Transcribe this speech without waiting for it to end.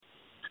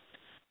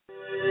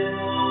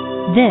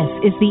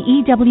This is the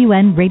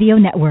EWN Radio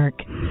Network.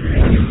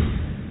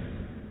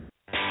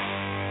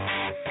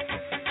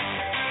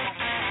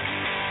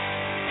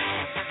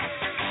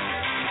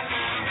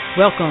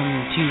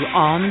 Welcome to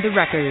On the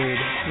Record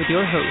with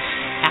your host,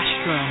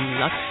 Astrum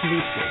Lux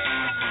Lucis.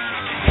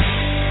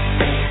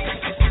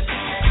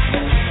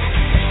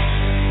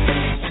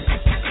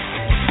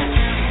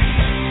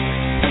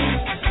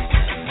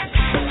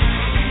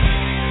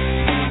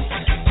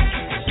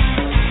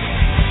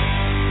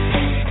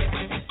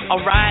 All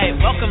right,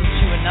 welcome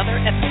to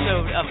another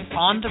episode of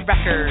On the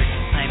Record.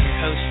 I'm your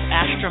host,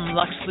 Astrum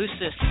Lux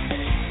Lucis,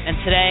 and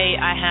today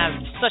I have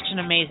such an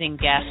amazing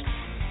guest.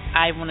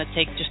 I want to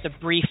take just a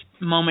brief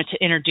moment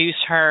to introduce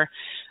her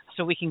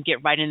so we can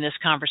get right into this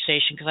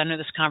conversation, because I know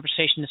this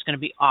conversation is going to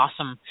be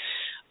awesome.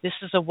 This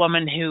is a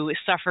woman who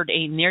suffered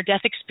a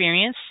near-death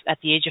experience at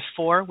the age of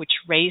 4,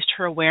 which raised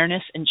her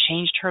awareness and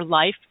changed her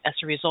life as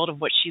a result of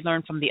what she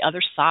learned from the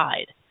other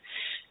side.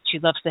 She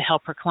loves to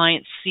help her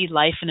clients see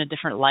life in a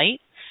different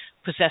light,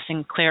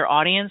 possessing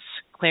clairaudience,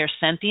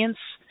 clairsentience,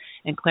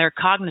 and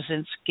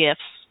claircognizance gifts.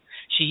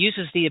 She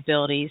uses the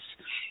abilities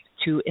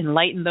to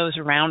enlighten those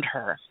around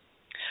her.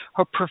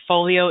 Her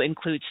portfolio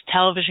includes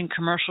television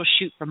commercial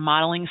shoot for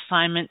modeling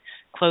assignment,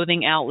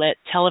 clothing outlet,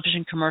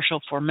 television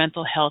commercial for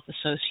Mental Health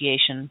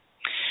Association.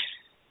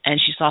 And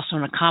she's also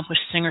an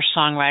accomplished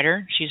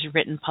singer-songwriter. She's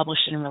written,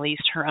 published, and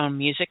released her own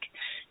music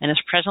and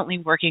is presently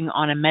working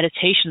on a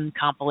meditation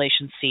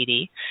compilation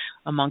CD,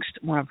 amongst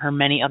one of her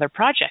many other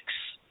projects.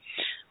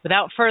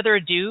 Without further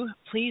ado,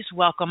 please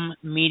welcome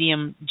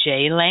Medium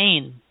Jay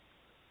Lane.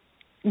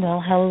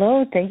 Well,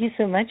 hello. Thank you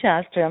so much,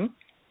 Astrum.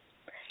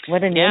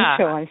 What an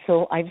intro.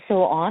 I'm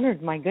so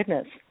honored, my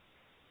goodness.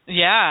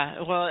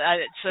 Yeah, well,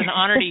 it's an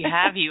honor to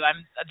have you.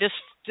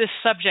 This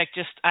subject,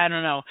 just, I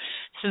don't know,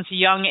 since a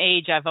young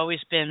age, I've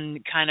always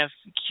been kind of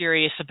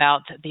curious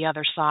about the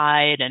other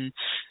side, and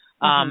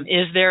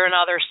is there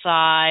another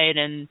side?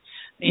 And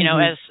you know,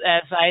 as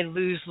I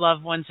lose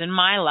loved ones in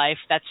my life,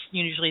 that's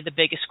usually the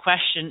biggest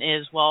question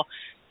is, well,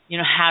 you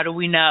know, how do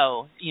we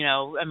know? You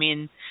know, I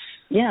mean,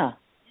 yeah.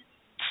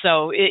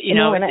 So,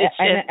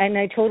 and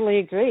I totally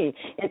agree.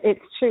 It's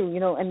true, you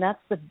know, and that's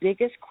the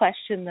biggest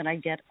question that I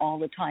get all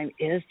the time.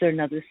 Is there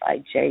another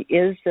side, Jay?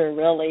 Is there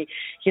really,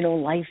 you know,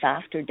 life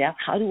after death?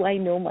 How do I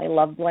know my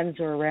loved ones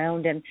are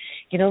around? And,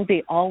 you know,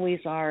 they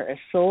always are. A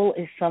soul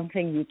is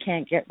something you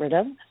can't get rid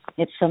of.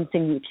 It's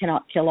something you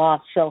cannot kill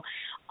off. So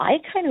I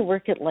kind of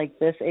work it like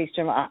this,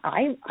 Astrum.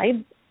 I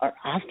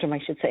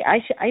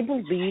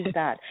believe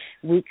that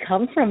we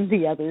come from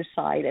the other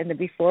side, and that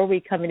before we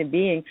come into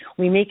being,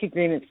 we make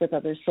agreements with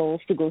other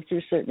souls to go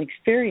through certain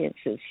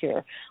experiences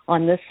here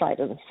on this side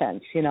of the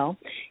fence, you know.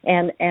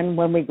 And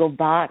when we go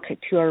back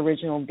to our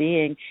original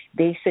being,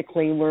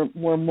 basically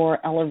we're more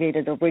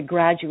elevated, or we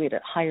graduate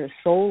at higher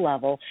soul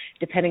level,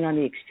 depending on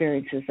the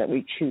experiences that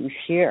we choose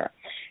here.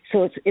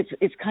 So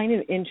it's kind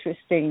of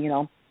interesting, you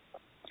know,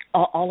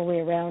 all the way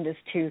around as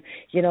to,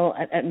 you know,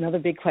 another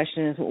big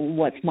question is,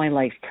 what's my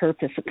life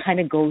purpose? It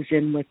kind of goes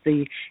in with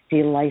the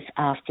life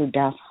after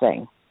death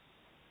thing.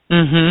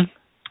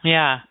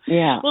 Yeah.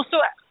 Yeah. Well, so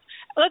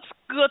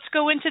let's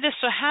go into this.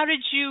 So how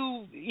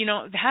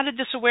did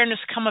this awareness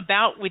come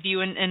about with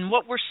you, and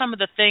what were some of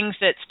the things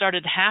that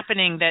started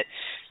happening that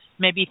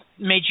maybe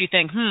made you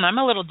think, I'm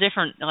a little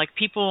different, like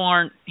people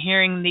aren't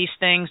hearing these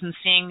things and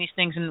seeing these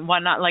things and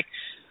whatnot? Like,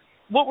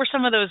 what were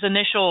some of those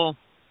initial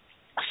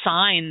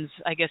signs,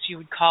 I guess you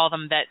would call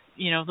them, that,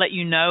 you know, let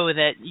you know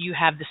that you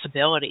have this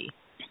ability?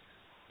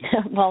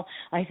 Well,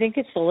 I think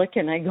it's the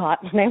licking I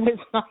got when I was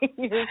 9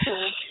 years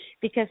old,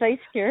 because I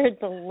scared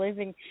the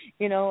living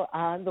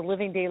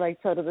daylights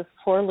out of this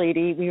poor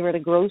lady. We were at a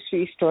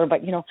grocery store,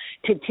 but, you know,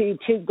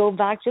 to go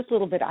back just a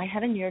little bit, I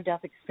had a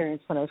near-death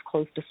experience when I was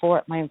close to 4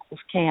 at my uncle's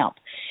camp.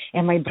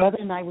 And my brother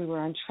and I, we were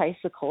on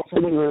tricycles,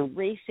 and we were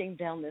racing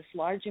down this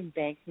large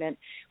embankment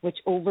which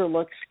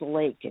overlooks the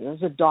lake. It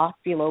was a dock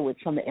below with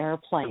some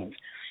airplanes.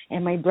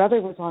 And my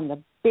brother was on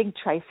the big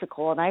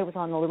tricycle, and I was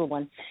on the little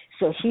one.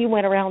 So he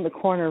went around the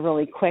corner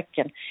really quick,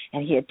 and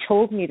he had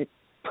told me to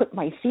put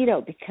my feet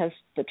out because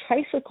the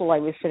tricycle I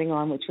was sitting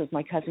on, which was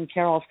my cousin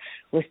Carol's,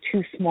 was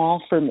too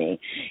small for me.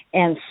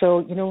 And so,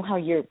 you know how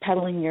you're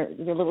pedaling your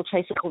little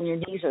tricycle and your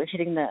knees are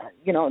hitting the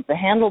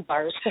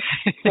handlebars.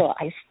 So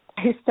I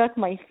stuck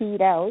my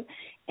feet out,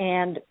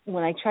 and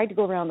when I tried to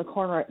go around the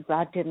corner,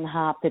 that didn't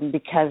happen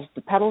because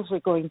the pedals were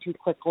going too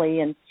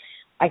quickly, and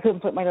I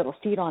couldn't put my little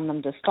feet on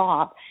them to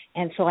stop.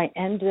 And so I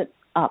ended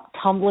up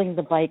tumbling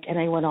the bike, and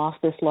I went off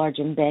this large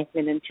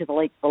embankment into the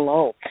lake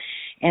below.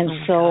 And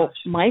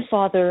my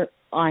father,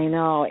 I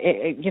know,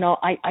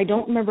 I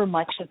don't remember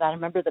much of that. I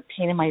remember the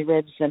pain in my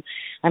ribs, and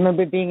I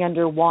remember being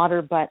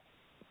underwater, but,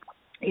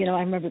 you know, I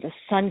remember the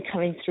sun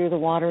coming through the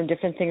water and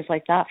different things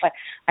like that. But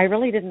I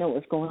really didn't know what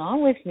was going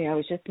on with me. I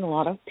was just in a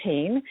lot of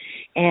pain,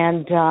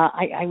 and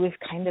I was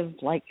kind of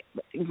like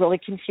really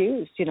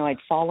confused. You know, I'd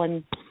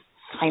fallen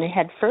kind of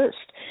head first.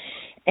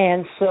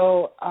 And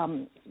so,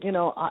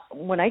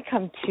 when I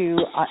come to,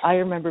 I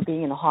remember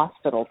being in a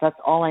hospital. That's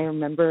all I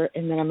remember.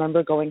 And then I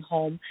remember going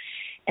home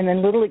And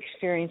then little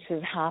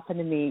experiences happened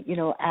to me,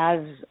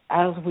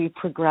 as we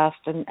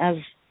progressed and as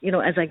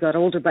I got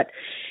older. But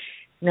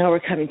now we're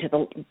coming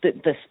to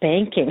the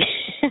spanking.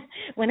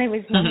 When I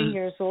was 9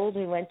 years old,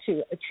 we went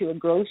to a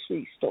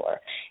grocery store,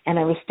 and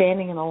I was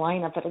standing in a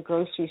lineup at a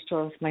grocery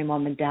store with my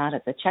mom and dad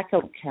at the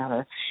checkout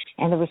counter,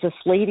 and there was this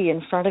lady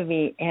in front of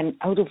me, and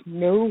out of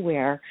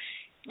nowhere,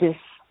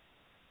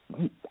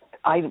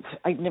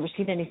 I'd never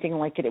seen anything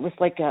like it. It was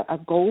like a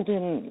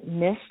golden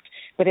mist,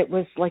 but it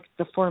was like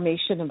the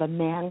formation of a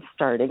man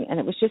starting, and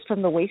it was just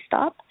from the waist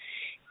up.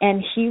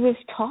 And he was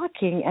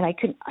talking, and I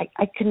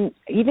couldn't,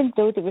 even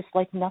though there was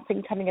like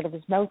nothing coming out of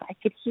his mouth, I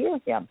could hear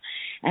him.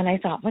 And I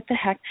thought, what the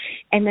heck?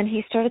 And then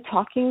he started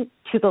talking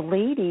to the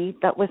lady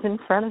that was in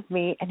front of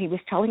me, and he was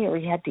telling her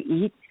he had to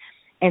eat.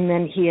 And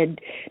then he had,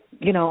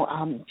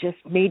 just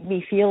made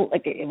me feel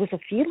like it was a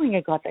feeling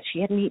I got that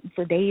she hadn't eaten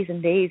for days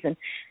and days. And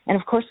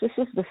of course, this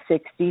is the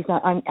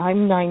 60s.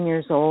 I'm 9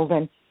 years old,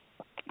 and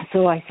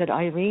so I said,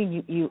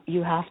 Irene,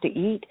 you have to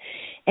eat.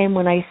 And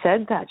when I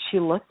said that, she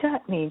looked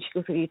at me and she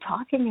goes, what are you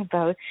talking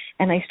about?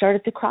 And I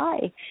started to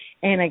cry.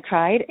 And I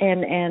cried,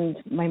 and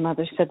my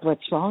mother said,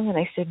 what's wrong? And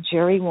I said,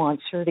 Jerry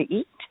wants her to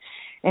eat.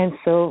 And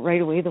so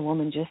right away the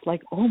woman just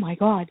like, oh, my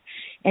God.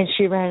 And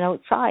she ran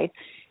outside.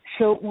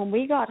 So when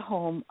we got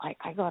home,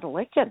 I got a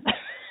licking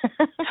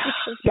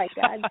because my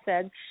dad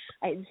said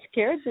I had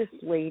scared this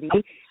lady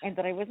and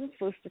that I wasn't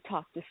supposed to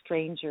talk to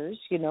strangers,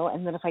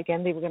 and then if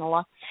they were going to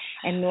lock.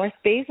 And North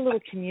Bay's a little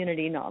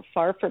community not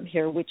far from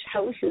here, which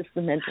houses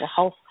the mental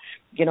health,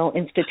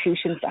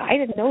 institutions. I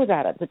didn't know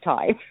that at the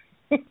time.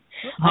 I just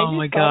thought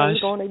I was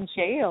going to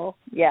jail.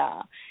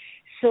 Yeah.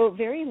 So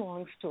very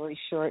long story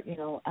short,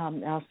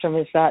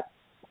 Astrom, is that,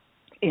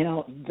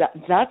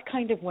 that's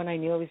kind of when I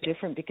knew I was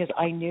different, because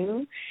I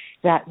knew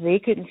that they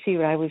couldn't see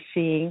what I was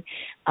seeing.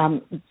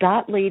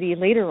 That lady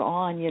later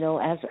on,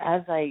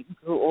 as I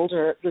grew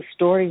older, the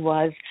story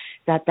was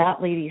that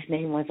lady's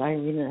name was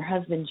Irene, and her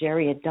husband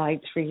Jerry had died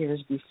 3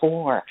 years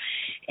before.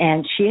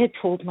 And she had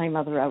told my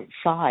mother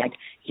outside,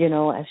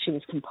 as she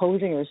was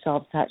composing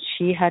herself, that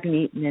she hadn't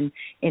eaten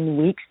in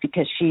weeks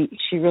because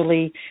she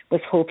really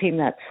was hoping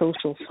that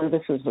social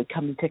services would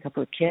come and pick up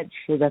her kids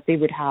so that they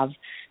would have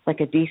like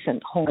a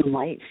decent home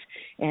life.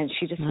 And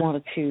she just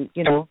wanted to,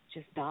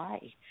 just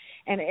die.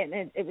 And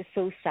it was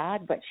so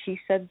sad, but she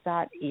said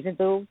that even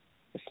though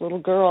this little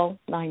girl,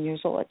 9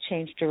 years old, it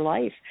changed her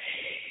life.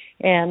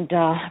 And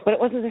but it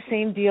wasn't the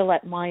same deal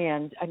at my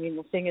end. I mean,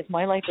 the thing is,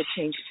 my life had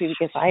changed too,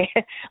 because I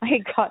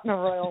had gotten a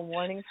royal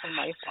warning from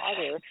my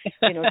father,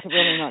 to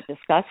really not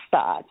discuss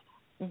that.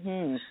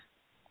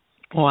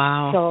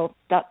 Wow.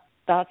 So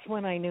that's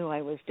when I knew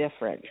I was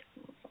different.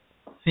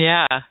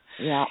 Yeah.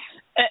 Yeah.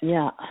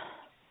 Yeah.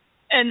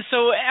 And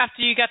so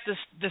after you got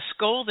the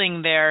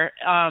scolding there,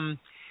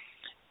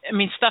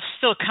 stuff's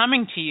still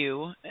coming to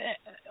you.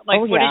 Like,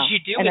 what did you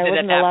do with it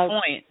at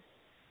that point?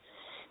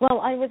 Well,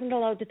 I wasn't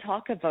allowed to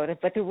talk about it,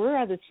 but there were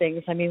other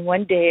things.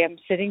 One day I'm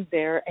sitting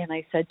there, and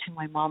I said to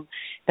my mom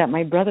that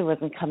my brother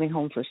wasn't coming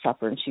home for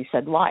supper, and she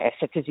said, why? I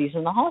said, because he's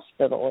in the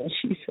hospital. And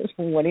she says,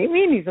 well, what do you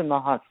mean he's in the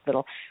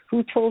hospital?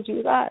 Who told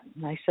you that?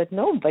 And I said,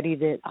 nobody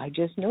did. I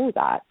just know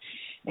that.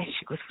 And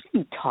she goes, what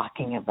are you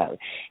talking about?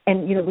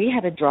 And, we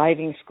had a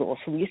driving school,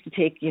 so we used to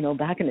take,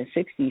 back in the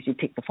 60s, you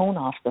take the phone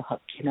off the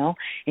hook,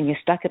 and you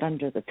stuck it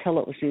under the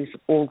pillow. It was these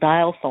old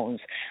dial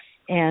phones.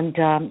 And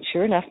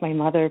sure enough, my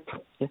mother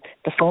put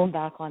the phone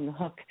back on the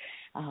hook,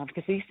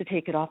 because we used to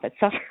take it off at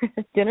supper,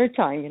 at dinner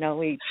time,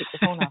 we took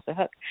the phone off the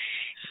hook.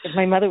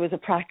 My mother was a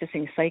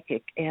practicing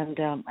psychic, and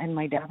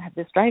my dad had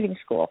this driving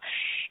school.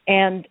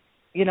 And,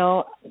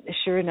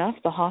 sure enough,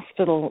 the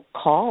hospital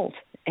called,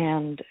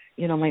 and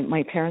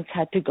my parents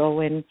had to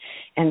go in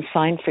and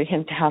sign for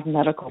him to have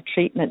medical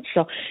treatment.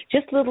 So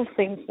just little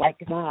things like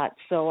that.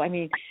 So,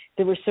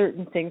 there were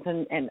certain things,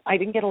 and I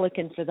didn't get a look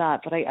in for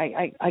that, but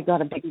I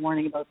got a big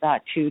warning about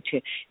that too,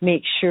 to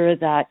make sure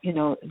that,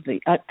 the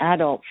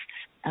adults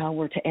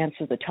were to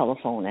answer the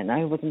telephone, and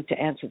I wasn't to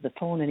answer the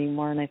phone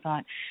anymore. And I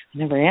thought, I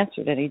never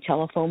answered any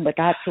telephone, but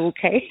that's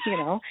okay,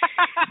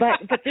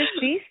 But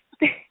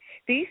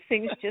these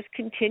things just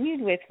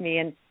continued with me,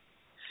 and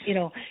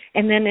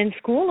and then in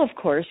school, of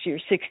course, you're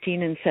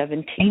 16 and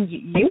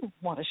 17, you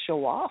want to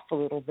show off a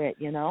little bit,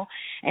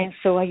 and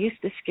so I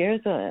used to scare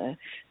the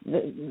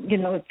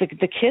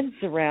kids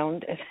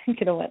around,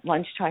 at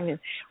lunchtime,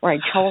 where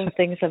I'd tell them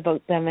things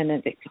about them, and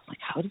they'd be like,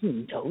 how do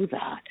you know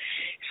that?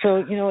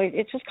 So,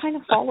 it just kind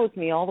of followed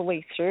me all the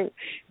way through,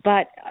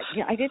 but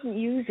I didn't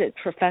use it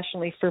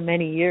professionally for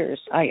many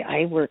years.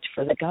 I worked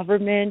for the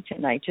government,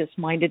 and I just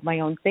minded my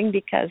own thing,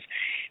 because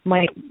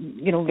my,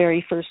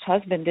 very first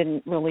husband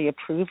didn't really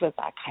approve of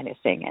that kind of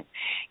thing. And,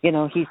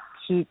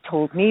 he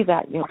told me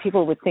that,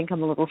 people would think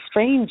I'm a little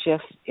strange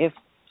if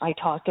I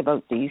talked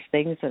about these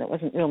things, and it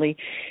wasn't really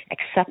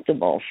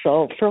acceptable.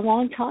 So for a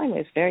long time, I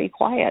was very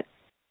quiet.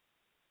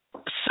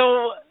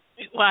 So,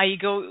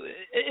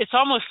 it's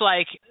almost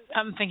like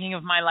I'm thinking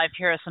of my life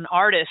here as an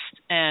artist,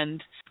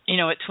 and,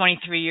 at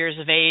 23 years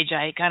of age,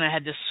 I kind of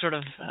had this sort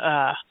of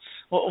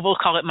we'll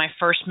call it my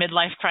first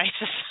midlife crisis.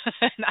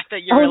 Not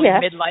that you're really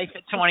midlife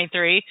at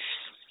 23.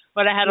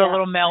 But I had a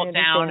little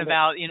meltdown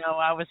about,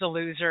 I was a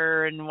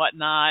loser and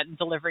whatnot, and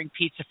delivering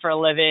pizza for a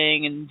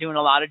living and doing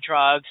a lot of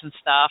drugs and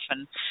stuff,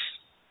 and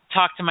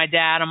talked to my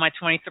dad on my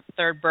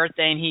 23rd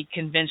birthday, and he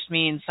convinced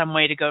me in some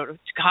way to go to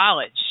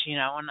college,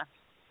 and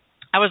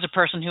I was a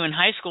person who in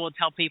high school would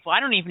tell people,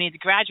 I don't even need to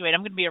graduate.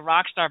 I'm going to be a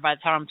rock star by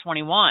the time I'm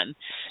 21.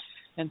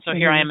 And so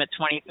here I am at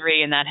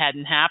 23, and that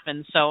hadn't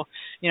happened. So,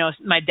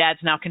 my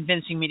dad's now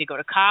convincing me to go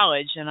to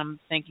college, and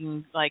I'm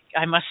thinking, like,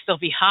 I must still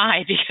be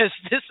high because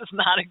this is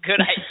not a good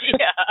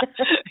idea.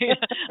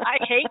 I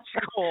hate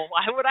school.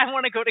 Why would I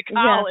want to go to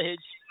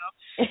college?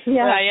 But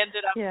I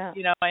ended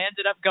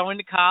up going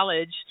to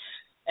college,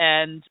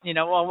 and,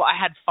 I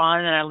had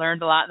fun, and I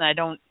learned a lot, and I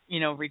don't,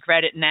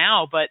 regret it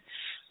now. But,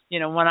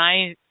 when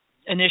I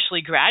initially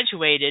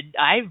graduated,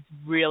 I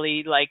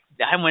really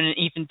I went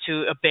even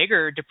to a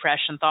bigger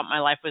depression, thought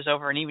my life was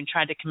over, and even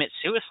tried to commit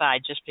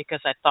suicide just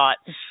because I thought,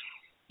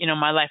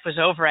 my life was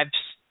over. I've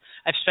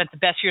spent the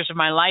best years of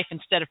my life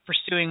instead of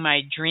pursuing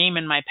my dream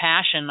and my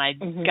passion. I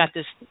got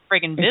this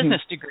friggin'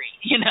 business degree,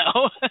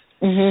 So,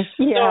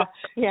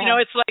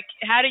 it's like,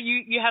 how do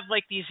you have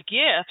these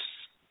gifts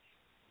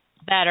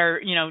that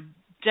are,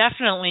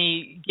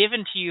 definitely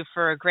given to you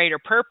for a greater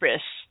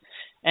purpose.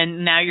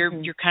 And now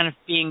you're kind of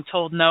being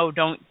told, no,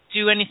 don't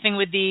do anything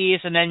with these,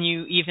 and then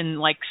you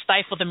even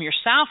stifle them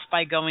yourself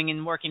by going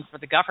and working for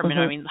the government.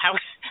 I mean,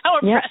 how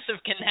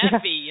impressive can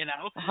that be?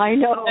 I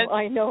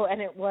know,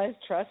 and it was,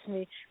 trust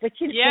me. But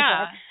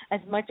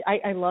as much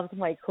I loved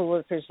my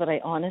coworkers, but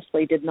I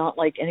honestly did not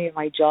like any of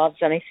my jobs,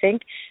 and I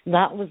think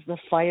that was the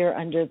fire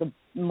under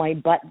my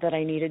butt that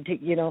I needed to,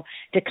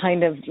 to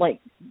kind of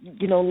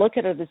look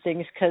at other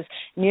things, because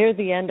near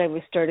the end I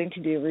was starting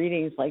to do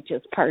readings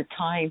just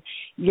part-time,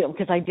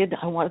 because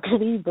I wanted to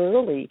leave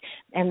early,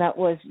 and that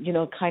was,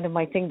 kind of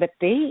my thing. But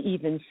they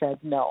even said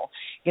no.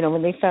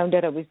 When they found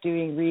out I was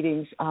doing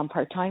readings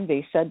part-time,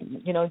 they said,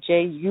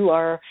 Jay, you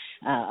are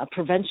a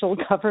provincial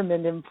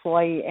government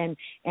employee, and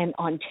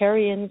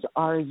Ontarians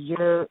are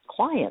your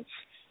clients.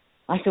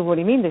 I said, what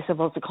do you mean? They said,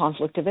 well, it's a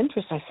conflict of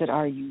interest. I said,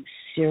 are you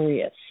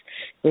serious?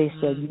 They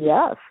said,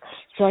 yes.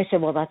 So I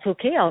said, well, that's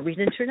okay. I'll read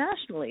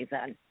internationally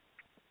then.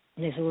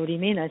 And they said, what do you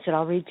mean? I said,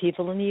 I'll read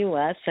people in the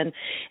U.S. and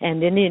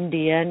in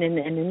India and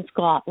in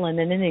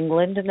Scotland and in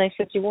England. And I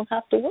said, you won't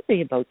have to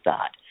worry about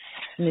that.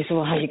 And they said,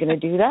 well, how are you going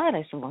to do that?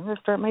 I said, well, I'm going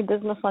to start my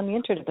business on the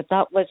internet. But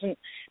that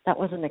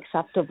wasn't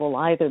acceptable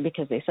either,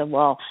 because they said,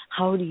 well,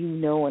 how do you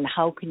know and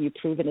how can you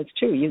prove? And it's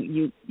true.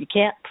 You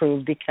can't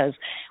prove, because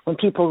when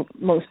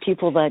most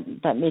people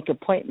that make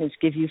appointments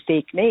give you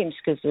fake names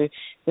because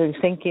they're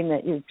thinking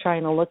that you're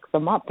trying to look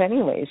them up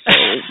anyway. So,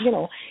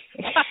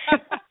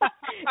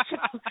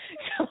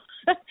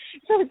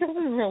 so it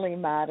doesn't really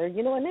matter, and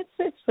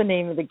it's the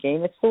name of the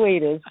game. It's the way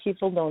it is.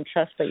 People don't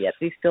trust it yet.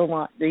 They still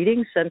want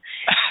readings, and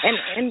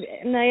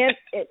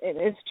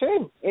it's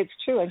true. It's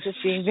true. I'm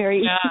just being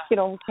very,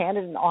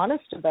 candid and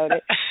honest about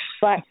it.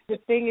 But the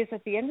thing is,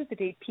 at the end of the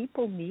day,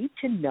 people need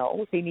to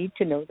know. They need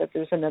to know that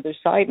there's another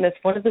side, and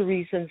that's one of the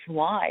reasons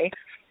why.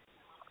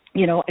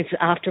 It's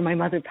after my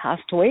mother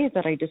passed away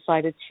that I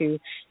decided to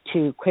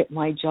quit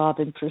my job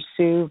and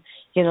pursue,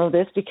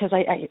 this, because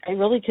I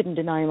really couldn't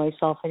deny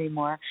myself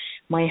anymore.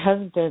 My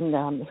husband,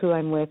 who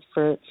I'm with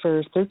for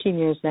 13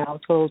 years now,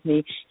 told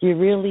me, you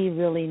really,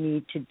 really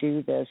need to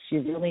do this.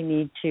 You really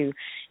need to,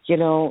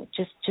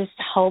 just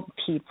help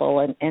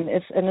people. And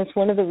it's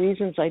one of the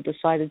reasons I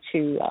decided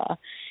to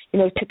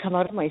come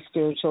out of my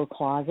spiritual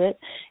closet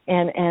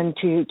and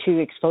to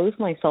expose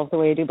myself the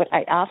way I do. But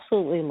I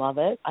absolutely love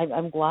it.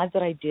 I'm glad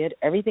that I did.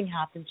 Everything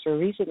happens for a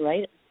reason,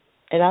 right?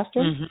 And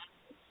Astrid? Mm-hmm.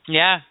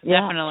 Yeah,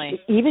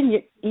 definitely.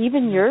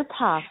 Even your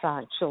path,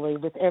 actually,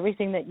 with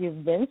everything that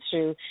you've been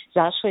through,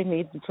 has actually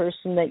made the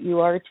person that you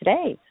are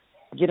today.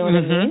 You know what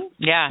I mean?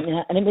 Yeah.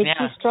 And it makes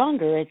you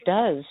stronger. It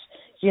does.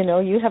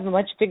 You have a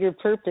much bigger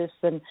purpose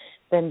than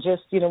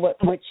just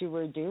what you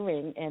were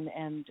doing,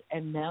 and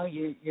now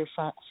you're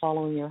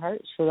following your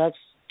heart. So that's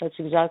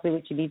exactly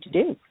what you need to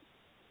do.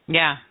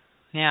 Yeah.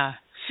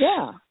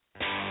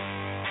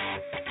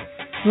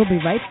 We'll be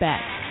right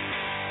back.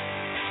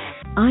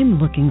 I'm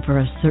looking for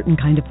a certain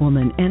kind of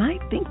woman, and I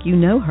think you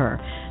know her.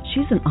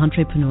 She's an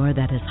entrepreneur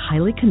that is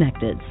highly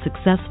connected,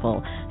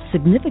 successful,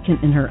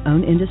 significant in her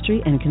own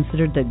industry, and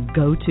considered the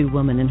go-to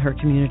woman in her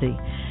community.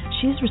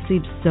 She's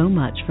received so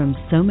much from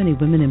so many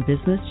women in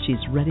business, she's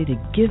ready to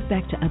give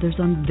back to others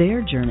on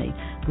their journey,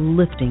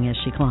 lifting as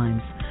she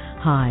climbs.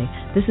 Hi,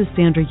 this is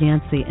Sandra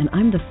Yancey, and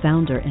I'm the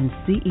founder and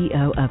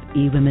CEO of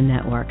eWomen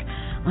Network.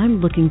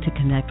 I'm looking to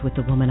connect with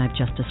the woman I've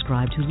just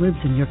described who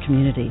lives in your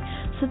community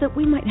so that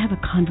we might have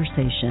a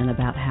conversation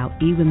about how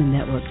eWomen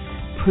Network's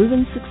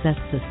proven success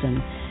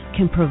system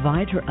can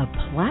provide her a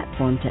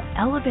platform to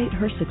elevate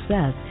her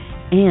success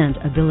and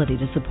ability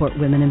to support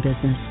women in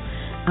business.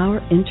 Our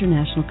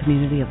international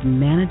community of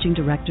managing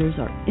directors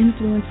are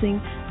influencing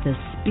the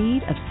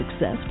speed of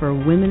success for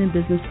women in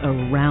business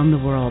around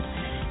the world.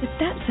 If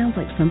that sounds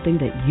like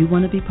something that you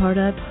want to be part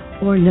of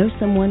or know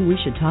someone we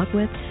should talk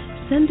with,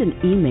 send an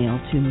email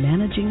to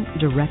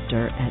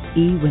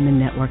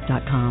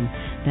managingdirector@eWomenNetwork.com.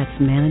 That's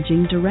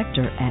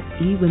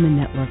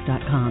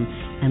managingdirector@eWomenNetwork.com,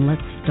 and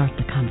let's start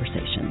the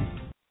conversation.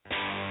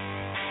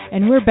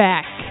 And we're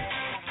back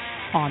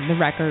on the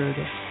record.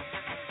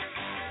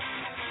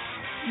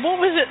 What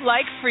was it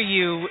like for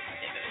you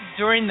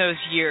during those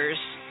years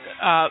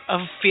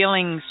of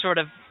feeling sort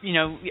of,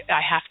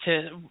 I have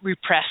to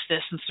repress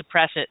this and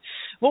suppress it?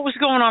 What was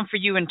going on for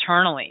you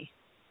internally?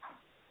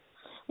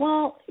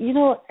 Well,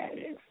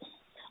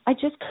 I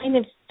just kind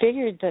of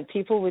figured that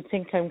people would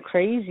think I'm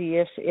crazy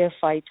if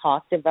I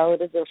talked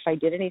about it or if I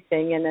did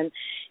anything. And then,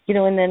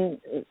 and then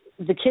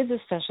the kids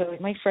especially,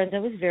 like my friends, I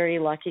was very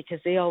lucky because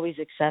they always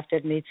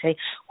accepted, and they'd say,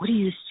 what do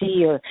you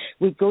see? Or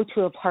we'd go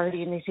to a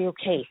party and they'd say,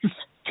 okay,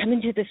 come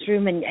into this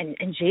room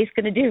and Jay's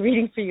going to do a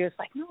reading for you. It's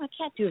like, no, I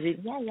can't do a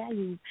reading. Yeah,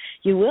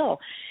 you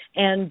will.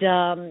 And,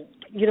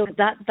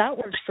 that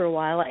worked for a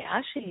while. I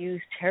actually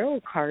used tarot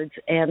cards,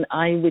 and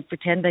I would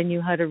pretend I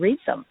knew how to read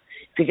them.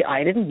 Because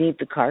I didn't need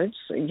the cards,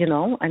 I'm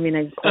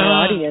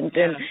clairaudient,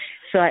 and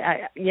so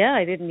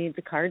I didn't need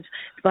the cards.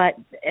 But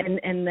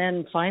and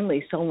then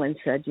finally someone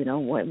said,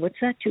 what's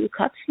that 2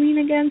 cups mean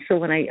again? So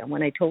when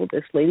I told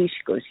this lady,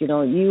 she goes,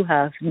 you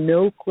have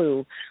no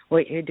clue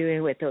what you're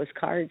doing with those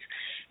cards.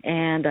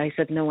 And I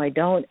said, no, I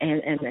don't.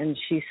 And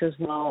she says,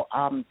 well,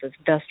 the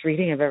best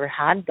reading I've ever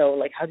had, though.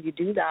 Like, how do you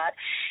do that?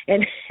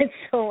 And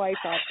so I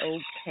thought,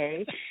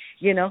 okay,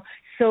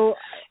 So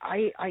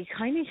I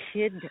kind of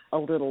hid a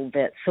little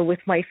bit. So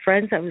with my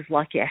friends, I was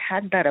lucky. I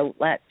had that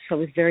outlet, so I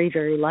was very,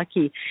 very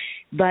lucky.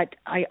 But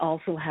I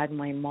also had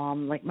my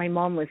mom. Like, my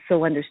mom was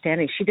so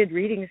understanding. She did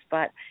readings,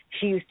 but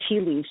she used tea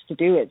leaves to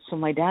do it. So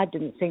my dad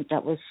didn't think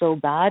that was so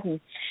bad. And,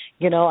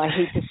 I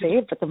hate to say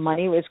it, but the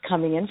money was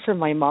coming in for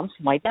my mom.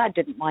 So my dad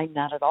didn't mind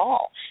that at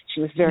all.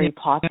 She was very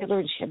popular,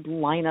 and she had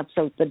lineups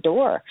out the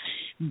door.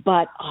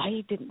 But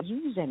I didn't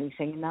use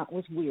anything, and that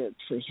was weird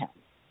for him.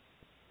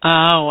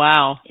 Oh,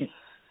 wow.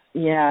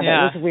 Yeah,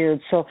 that was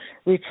weird. So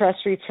repress.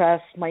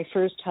 My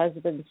first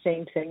husband,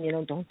 same thing.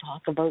 Don't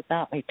talk about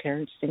that. My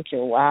parents think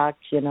you're whack.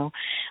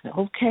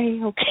 Okay.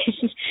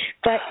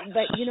 But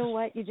you know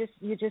what? You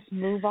just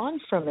move on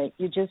from it.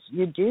 You do.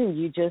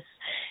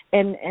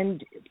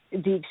 And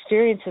the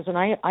experiences. And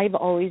I've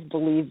always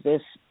believed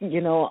this.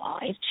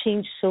 I've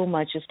changed so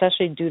much,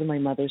 especially due to my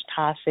mother's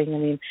passing. I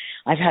mean,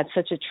 I've had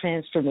such a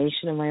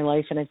transformation in my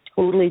life, and I've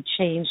totally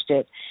changed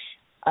it.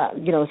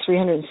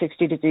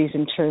 360 degrees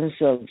in terms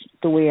of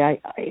the way I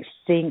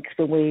think,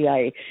 the way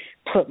I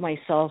put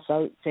myself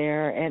out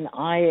there. And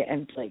I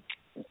am like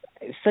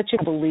such a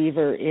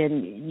believer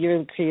in you're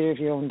the creator of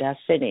your own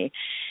destiny.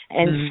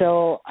 And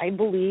so I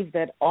believe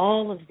that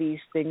all of these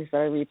things that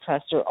I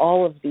repressed, or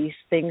all of these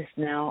things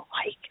now,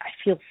 I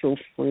feel so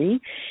free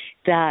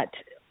that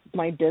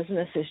my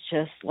business is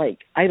just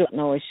like, I don't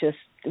know, it's just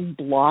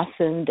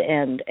blossomed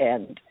and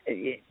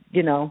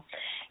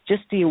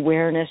just the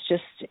awareness,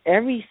 just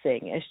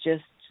everything is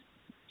just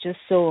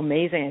so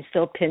amazing. I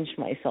still pinch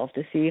myself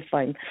to see if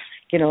I'm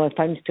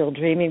still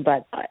dreaming,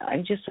 but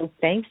I'm just so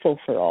thankful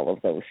for all of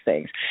those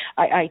things.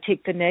 I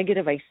take the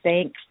negative, I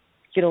thank,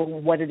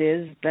 what it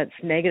is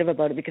that's negative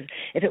about it, because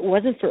if it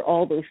wasn't for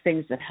all those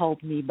things that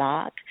held me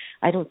back,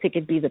 I don't think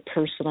it'd be the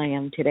person I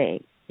am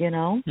today,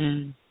 Yeah.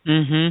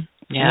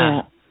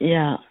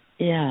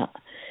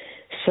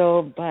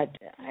 So, but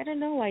I don't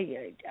know.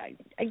 I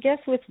guess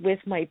with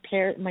my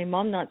my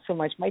mom, not so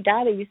much. My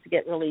dad, I used to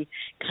get really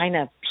kind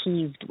of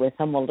peeved with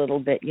him a little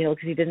bit, because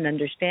he didn't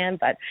understand.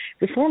 But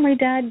before my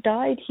dad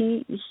died,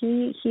 he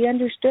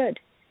understood.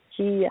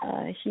 He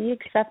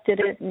accepted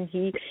it, and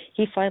he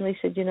finally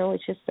said,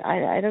 it's just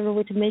I don't know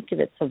what to make of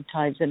it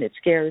sometimes, and it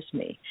scares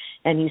me.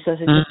 And he says,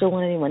 I just don't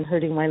want anyone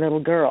hurting my little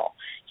girl,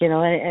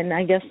 and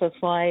I guess that's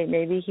why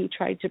maybe he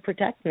tried to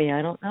protect me.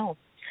 I don't know.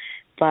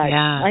 But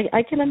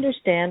I can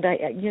understand.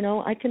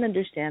 I can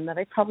understand that.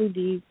 I'd probably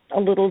be a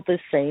little the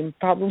same.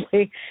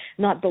 Probably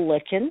not the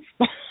lickings.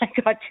 I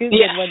got 2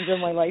 good ones in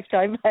my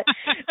lifetime. But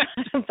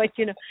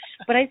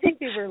but I think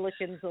they were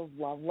lickings of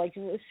love. Like,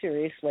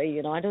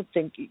 seriously, I don't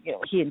think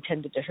he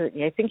intended to hurt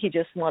me. I think he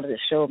just wanted to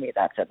show me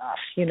that's enough.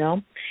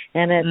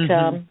 And it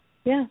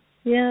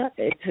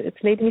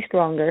it's made me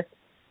stronger.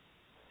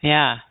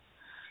 Yeah.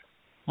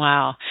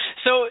 Wow.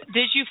 So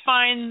did you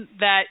find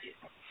that?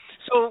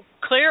 So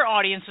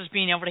clairaudience is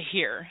being able to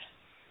hear.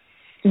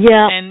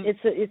 Yeah, and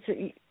it's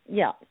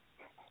yeah.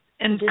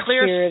 And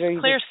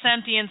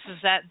clairsentience,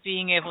 is that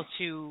being able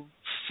to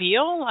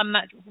feel?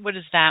 What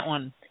is that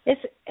one?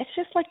 It's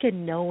just like a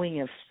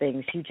knowing of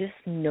things. You just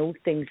know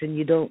things and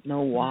you don't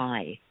know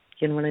why.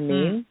 You know what I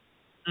mean?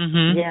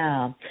 Mm-hmm.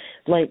 Yeah.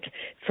 Like,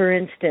 for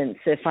instance,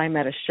 if I'm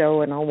at a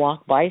show and I'll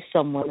walk by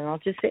someone and I'll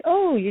just say,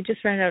 oh, you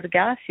just ran out of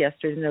gas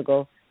yesterday. And they'll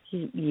go,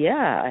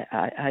 Yeah,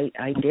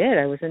 I did.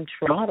 I was in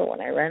Toronto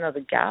and I ran out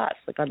of gas,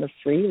 like on the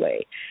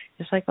freeway.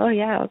 It's like, oh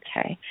yeah,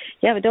 okay,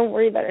 yeah, but don't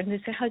worry about it. And they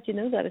say, how'd you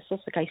know that? It's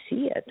just like I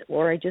see it,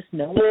 or I just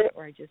know it,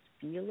 or I just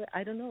feel it.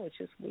 I don't know. It's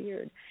just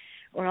weird.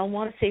 Or I'll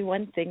want to say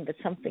one thing, but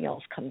something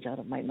else comes out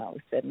of my mouth,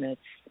 and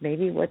it's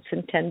maybe what's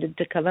intended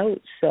to come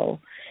out. So,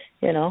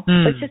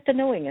 it's just the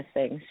knowing of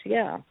things.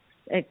 Yeah.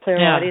 And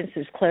clairaudience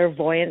is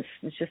clairvoyance.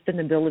 It's just an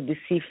ability to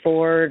see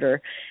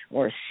forward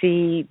or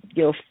see,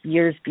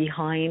 years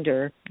behind,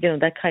 or,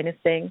 that kind of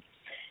thing.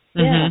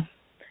 Yeah.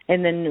 Mm-hmm.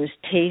 And then there's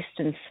taste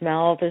and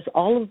smell. There's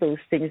all of those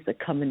things that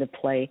come into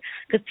play.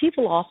 Because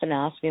people often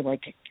ask me,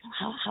 like,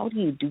 how do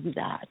you do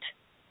that?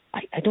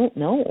 I don't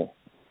know.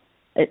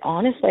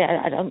 Honestly,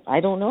 I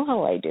don't know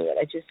how I do it.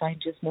 I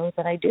just know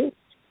that I do.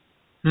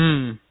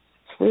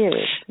 It's weird.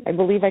 I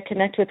believe I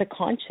connect with a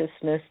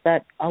consciousness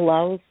that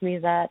allows me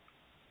that.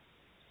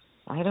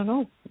 I don't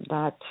know,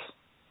 that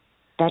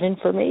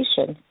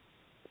information.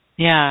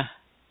 Yeah.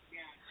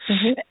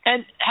 Mm-hmm.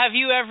 And have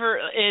you ever,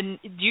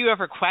 do you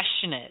ever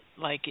question it?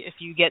 Like if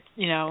you get,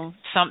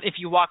 if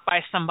you walk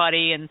by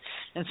somebody and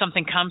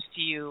something comes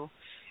to you,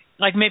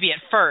 like maybe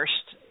at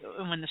first,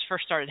 when this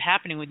first started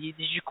happening with you,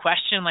 did you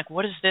question, like,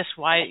 what is this?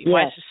 Why is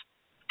this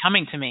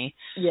coming to me?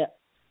 Yeah.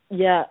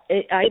 Yeah,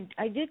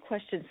 I did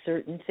question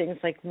certain things.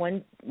 Like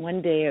one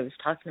day I was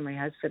talking to my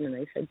husband and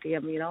I said to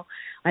him,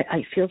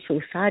 I feel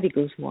so sad. He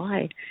goes,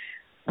 why?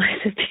 I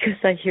said,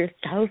 because I hear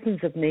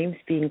thousands of names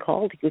being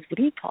called. He goes, what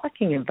are you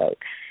talking about?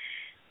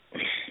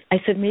 I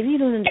said, maybe you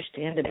don't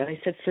understand it. But I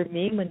said, for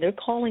me, when they're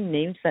calling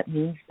names, that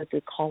means that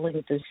they're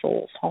calling their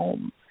souls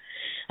home.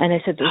 And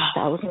I said, there's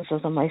thousands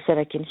of them. I said,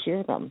 I can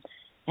hear them.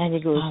 And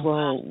he goes,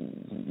 well,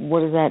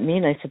 what does that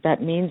mean? I said,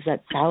 that means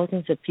that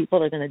thousands of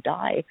people are going to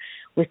die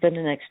within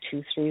the next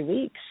 2-3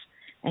 weeks.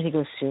 And he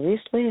goes,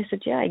 seriously? I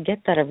said, yeah, I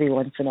get that every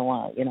once in a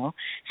while,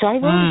 So I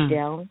wrote it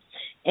down,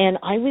 and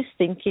I was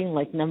thinking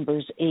like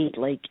numbers 8,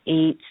 like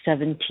 8,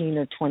 17,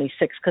 or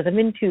 26, because I'm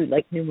into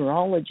like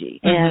numerology.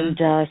 And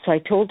so I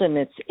told him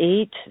it's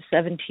 8,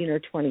 17, or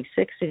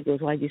 26. And he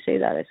goes, why'd you say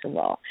that? I said,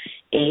 well,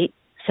 8.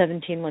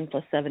 17, 1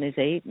 plus 7 is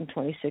 8, and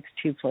 26,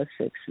 2 plus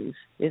 6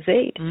 is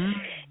 8.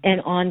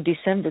 And on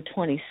December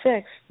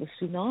 26th, the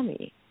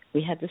tsunami.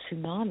 We had the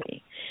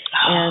tsunami.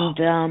 And,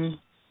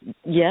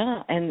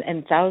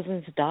 and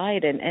thousands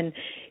died. And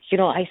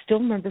I still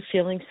remember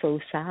feeling so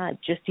sad,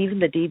 just even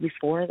the day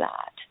before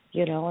that,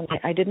 and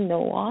I didn't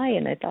know why.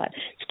 And I thought,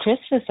 it's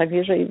Christmas. I'm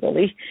usually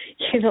really,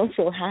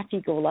 so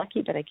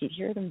happy-go-lucky, but I could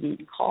hear them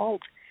being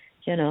called,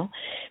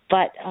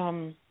 But,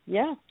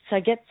 so I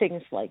get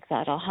things like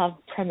that. I'll have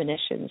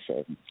premonitions,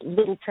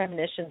 little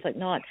premonitions, like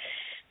not,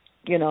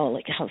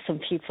 like how some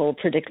people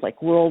predict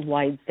like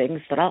worldwide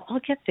things, but I'll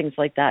get things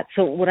like that.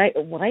 So what I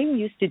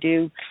used to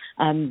do,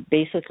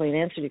 basically, in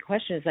answer to your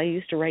question, is I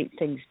used to write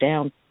things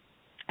down.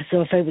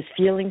 So if I was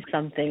feeling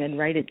something, I'd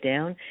write it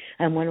down,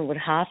 and when it would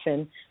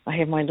happen, I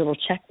have my little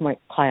check mark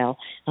pile,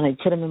 and I'd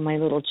put them in my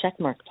little check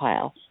mark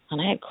pile,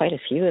 and I had quite a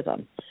few of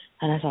them.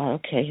 And I thought,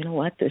 okay, you know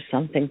what? There's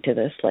something to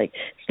this. Like,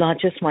 it's not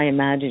just my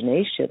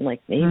imagination.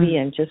 Like, maybe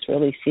I'm just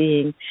really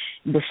seeing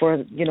before,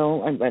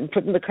 I'm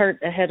putting the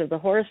cart ahead of the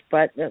horse,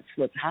 but that's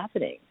what's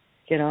happening.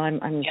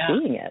 I'm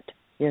seeing it,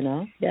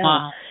 Yeah.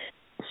 Wow.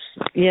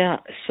 Yeah.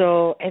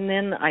 So, and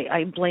then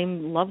I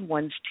blame loved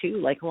ones too.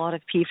 Like a lot of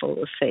people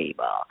will say,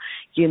 well,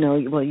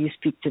 you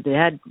speak to the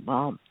dead.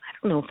 Well,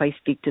 I don't know if I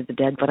speak to the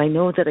dead, but I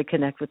know that I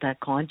connect with that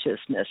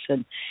consciousness,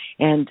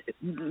 and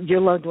your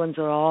loved ones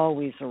are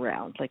always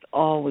around, like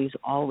always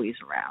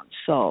around.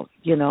 So,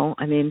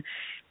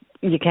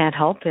 you can't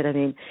help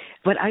it.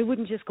 But I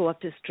wouldn't just go up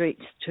to a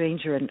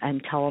stranger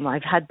and tell them.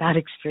 I've had bad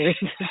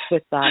experiences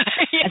with that.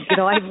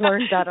 And, I've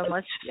learned that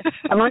unless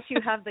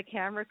you have the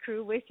camera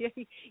crew with you,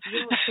 you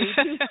don't say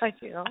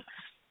too much,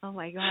 Oh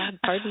my God,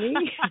 pardon me.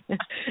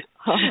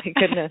 Oh my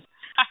goodness.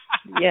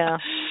 Yeah.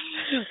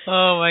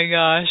 Oh my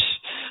gosh.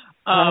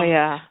 Oh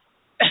yeah.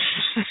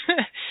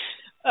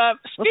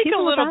 Speak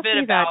a little bit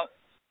about.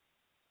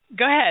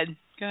 Go ahead.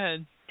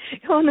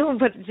 Oh no,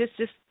 but just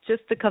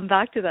to come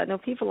back to that. No,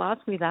 people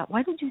ask me that.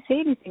 Why didn't you say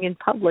anything in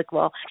public?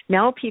 Well,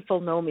 now people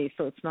know me,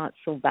 so it's not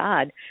so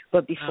bad.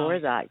 But before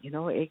that,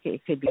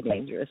 it could be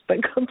dangerous.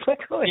 But go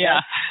ahead. Yeah.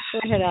 Go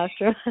ahead,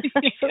 Astra.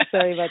 I'm so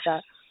sorry about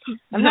that.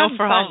 No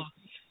problem.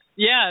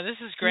 Yeah, this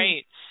is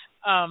great.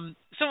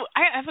 So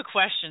I have a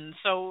question.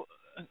 So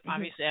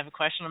obviously I have a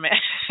question.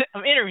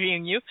 I'm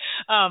interviewing you.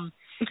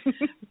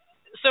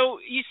 So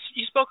you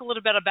spoke a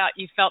little bit about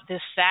you felt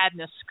this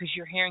sadness because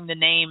you're hearing the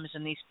names,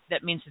 and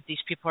that means that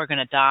these people are going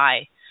to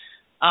die.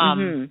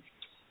 Let's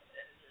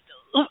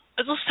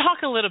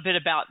talk a little bit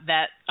about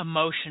that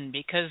emotion,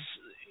 because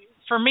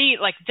for me,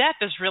 like, death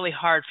is really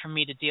hard for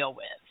me to deal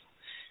with.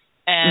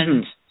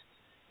 And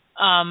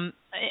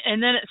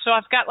and then so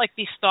I've got like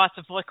these thoughts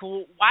of like,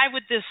 well, why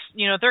would this,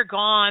 they're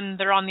gone,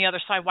 they're on the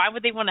other side, why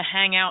would they want to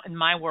hang out in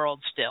my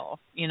world still,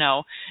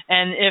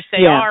 and if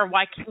they are,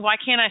 why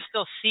can't I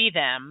still see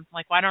them?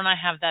 Like, why don't I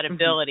have that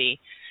ability?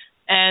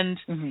 And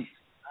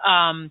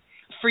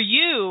for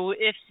you,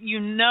 if you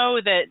know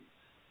that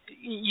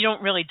you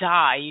don't really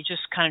die. You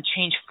just kind of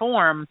change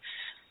form.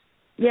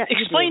 Yeah.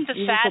 Explain the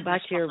sadness go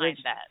back to your behind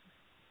that.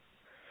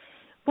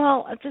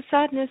 Well, the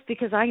sadness,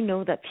 because I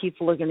know that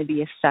people are going to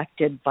be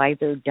affected by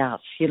their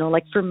deaths.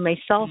 Like for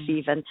myself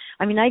even.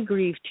 I mean, I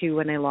grieved too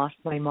when I lost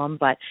my mom,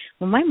 but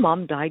when my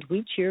mom died,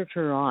 we cheered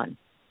her on.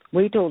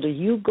 We told her,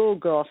 "You go,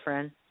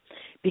 girlfriend,"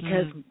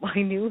 because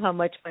I knew how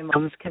much my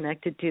mom was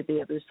connected to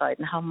the other side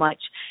and how much,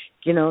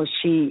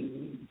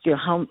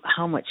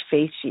 how much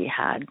faith she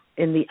had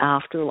in the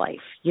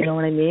afterlife. You know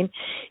what I mean?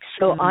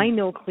 So I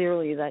know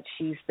clearly that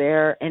she's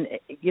there. And,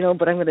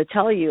 but I'm going to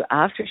tell you,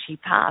 after she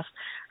passed,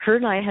 her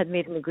and I had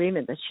made an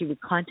agreement that she would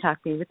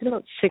contact me within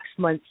about 6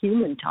 months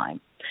human time,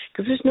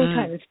 because there's no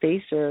time and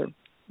space or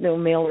no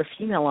male or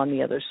female on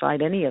the other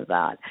side, any of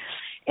that.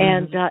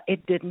 And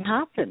it didn't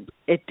happen.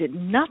 It did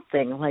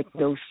nothing, like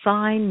no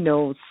sign,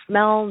 no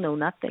smell, no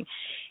nothing.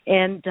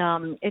 And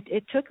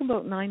it took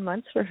about 9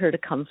 months for her to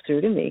come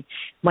through to me.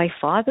 My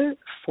father,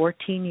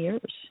 14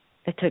 years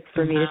it took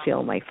for me to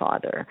feel my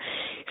father.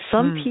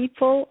 Some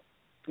people,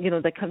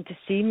 that come to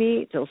see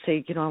me, they'll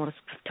say, I want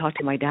to talk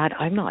to my dad.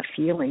 I'm not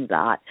feeling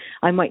that.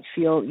 I might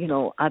feel,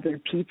 other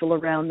people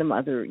around them,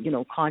 other,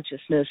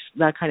 consciousness,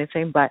 that kind of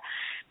thing. But,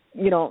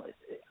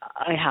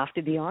 I have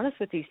to be honest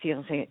with these people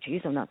and say,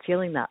 geez, I'm not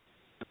feeling that.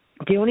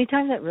 The only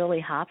time that really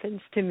happens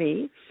to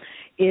me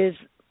is,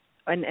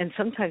 and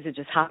sometimes it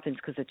just happens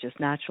because it just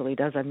naturally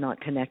does. I'm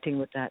not connecting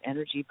with that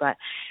energy. But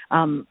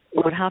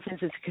what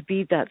happens is it could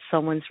be that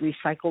someone's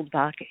recycled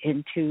back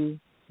into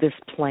this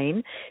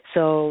plane.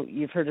 So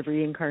you've heard of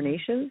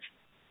reincarnations?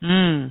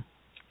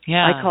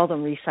 Yeah. I call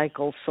them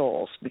recycled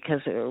souls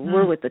because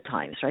we're with the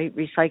times, right?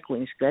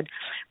 Recycling's good.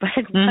 But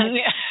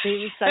they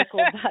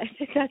recycle back.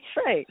 That's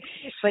right.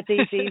 But they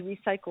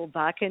recycle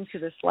back into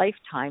this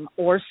lifetime,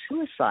 or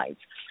suicides.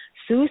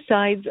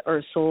 Suicides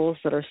are souls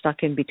that are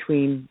stuck in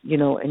between,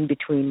 in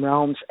between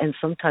realms, and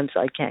sometimes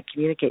I can't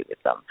communicate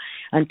with them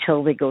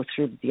until they go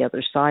through the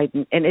other side.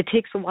 And it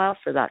takes a while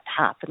for that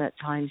to happen at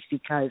times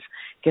because,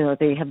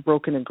 they have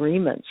broken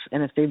agreements.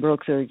 And if they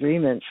broke their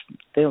agreements,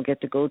 they don't get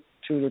to go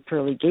through the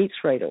pearly gates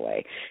right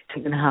away. So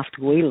you're going to have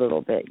to wait a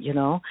little bit,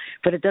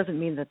 But it doesn't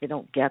mean that they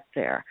don't get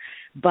there.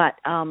 But,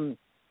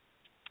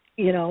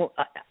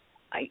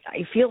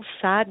 I feel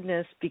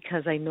sadness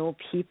because I know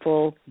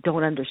people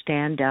don't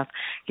understand death.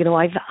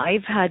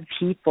 I've had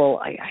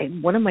people.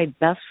 One of my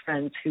best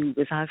friends who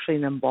was actually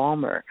an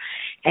embalmer,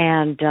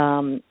 and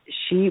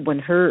when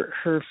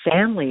her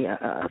family,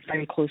 a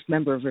very close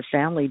member of her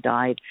family,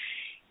 died,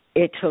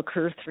 it took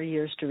her 3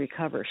 years to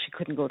recover. She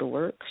couldn't go to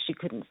work. She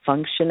couldn't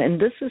function, and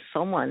this is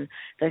someone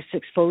that's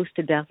exposed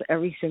to death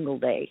every single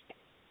day.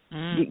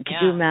 Could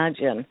you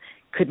imagine?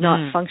 Could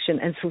not function,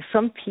 and so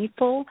some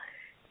people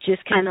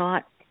just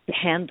cannot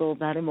handle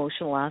that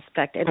emotional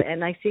aspect,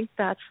 and I think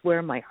that's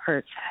where my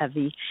heart's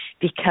heavy,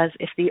 because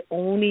if they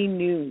only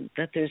knew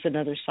that there's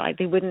another side,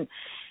 they wouldn't.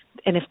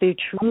 And if they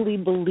truly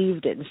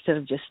believed it, instead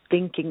of just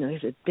thinking,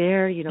 is it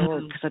there,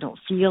 because I don't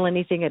feel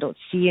anything, I don't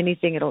see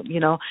anything, I don't,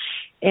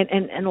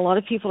 and a lot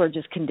of people are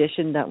just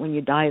conditioned that when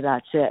you die,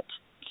 that's it,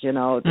 there's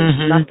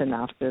nothing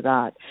after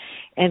that.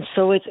 And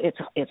so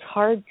it's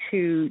hard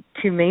to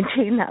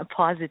maintain that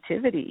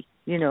positivity,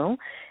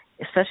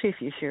 especially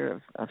if you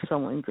hear of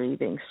someone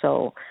grieving.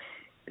 So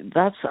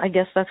I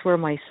guess that's where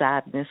my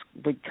sadness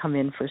would come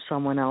in for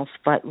someone else.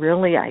 But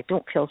really, I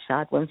don't feel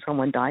sad when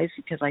someone dies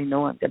because I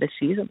know I'm going to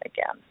see them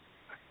again.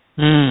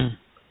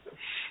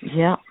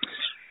 Yeah.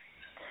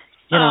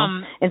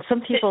 And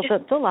some people,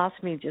 they'll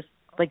ask me, just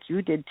like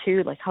you did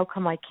too, like, how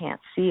come I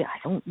can't see? I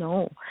don't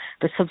know.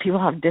 But some people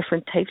have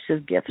different types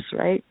of gifts,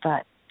 right?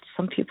 But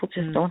some people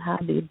just don't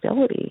have the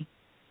ability.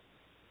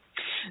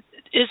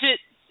 Is it,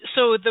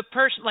 so the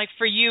person, like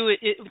for you,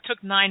 it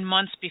took 9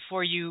 months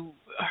before you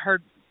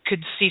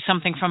could see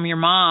something from your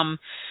mom.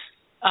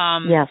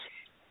 Yes.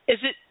 Is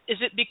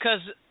it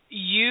because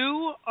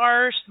you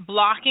are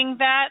blocking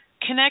that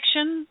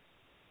connection?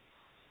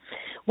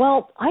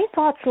 Well, I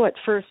thought so at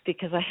first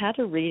because I had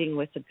a reading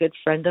with a good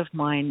friend of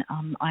mine,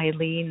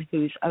 Eileen,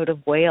 who's out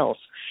of Wales.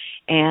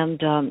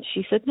 And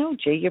she said, no,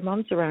 Jay, your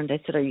mom's around. I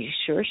said, are you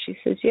sure? She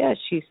says, yeah,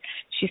 she's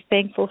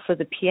thankful for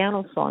the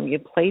piano song you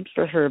played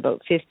for her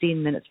about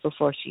 15 minutes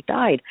before she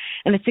died.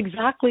 And it's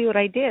exactly what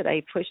I did.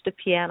 I pushed the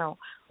piano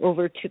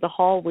over to the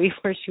hallway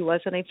where she was,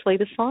 and I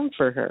played a song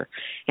for her.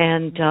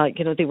 And,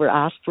 they were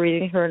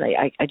aspirating her, and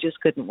I just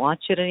couldn't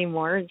watch it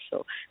anymore, and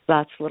so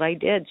that's what I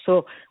did.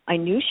 So I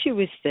knew she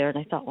was there, and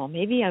I thought, well,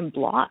 maybe I'm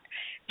blocked.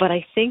 But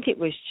I think it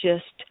was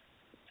just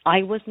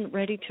I wasn't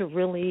ready to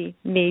really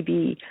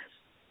maybe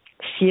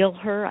feel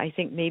her. I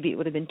think maybe it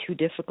would have been too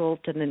difficult,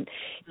 and then,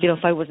 if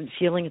I wasn't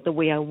feeling it the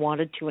way I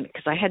wanted to, and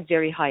because I had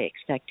very high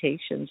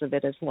expectations of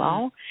it as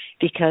well,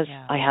 because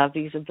I have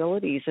these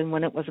abilities, and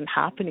when it wasn't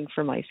happening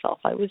for myself,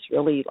 I was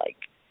really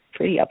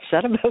pretty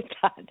upset about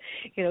that,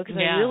 because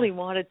I really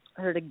wanted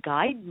her to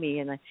guide me,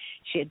 and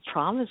she had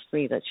promised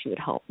me that she would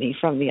help me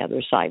from the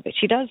other side, but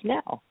she does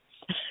now.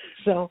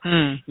 So,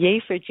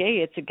 yay for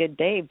Jay, it's a good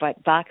day.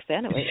 But back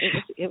then,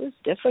 it was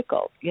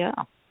difficult. Yeah.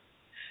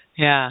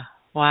 Yeah.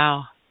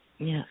 Wow.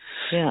 Yeah.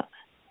 Yeah.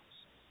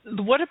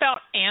 what about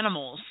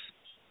animals?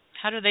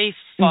 How do they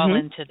fall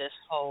into this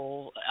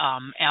whole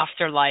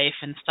afterlife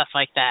and stuff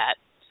like that?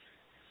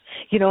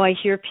 You know, I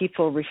hear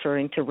people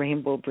referring to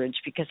Rainbow Bridge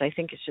because I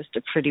think it's just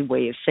a pretty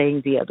way of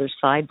saying the other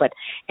side. But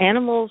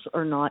animals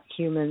are not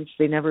humans.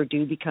 They never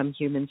do become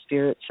human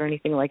spirits or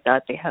anything like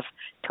that. They have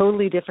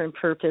totally different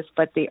purpose,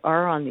 but they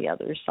are on the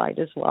other side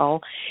as well.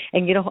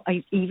 And, you know,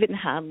 I even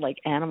had, like,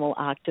 animal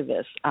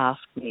activists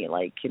ask me,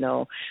 like, you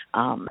know,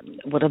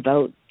 what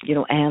about, you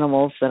know,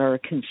 animals that are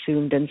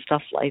consumed and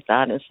stuff like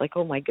that. And it's like,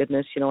 oh, my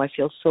goodness, you know, I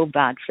feel so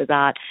bad for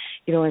that,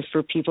 you know, and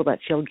for people that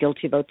feel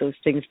guilty about those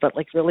things. But,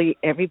 like, really,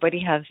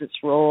 everybody has its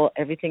role.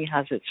 Everything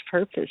has its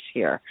purpose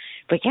here.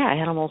 But, yeah,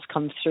 animals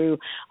come through.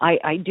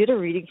 I did a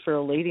reading for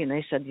a lady, and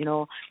I said, you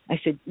know,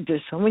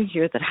 there's someone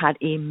here that had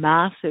a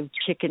massive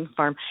chicken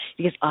farm,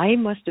 because I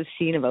must have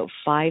seen about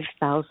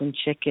 5,000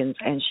 chickens,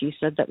 and she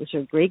said that was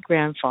her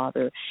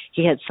great-grandfather.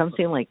 He had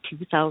something like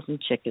 2,000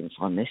 chickens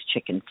on this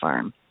chicken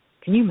farm.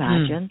 Can you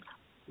imagine?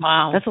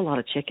 Wow. That's a lot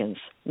of chickens.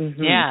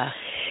 Mm-hmm. Yeah.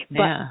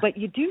 But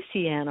you do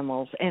see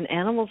animals, and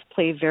animals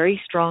play a very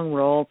strong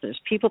role. There's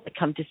people that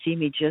come to see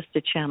me just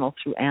to channel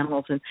through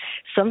animals, and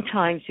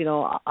sometimes, you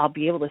know, I'll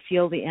be able to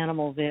feel the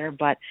animal there,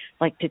 but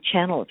like to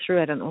channel it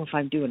through, I don't know if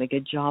I'm doing a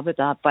good job at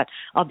that, but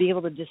I'll be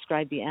able to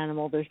describe the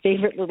animal, their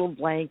favorite little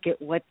blanket,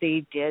 what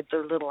they did,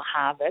 their little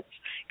habits,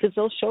 because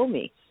they'll show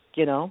me,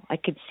 you know, I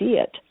could see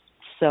it.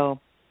 So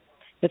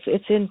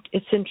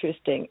it's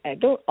interesting. I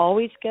don't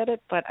always get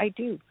it, but I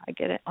do. I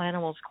get it.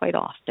 Animals quite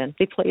often.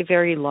 They play a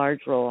very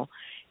large role.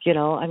 You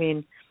know, I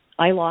mean,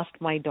 I lost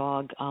my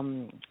dog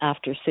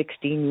after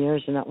 16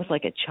 years, and that was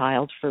like a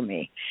child for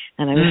me.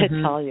 And I'm going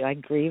to tell you, I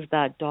grieved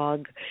that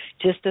dog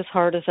just as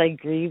hard as I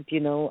grieved, you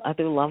know,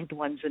 other loved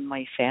ones in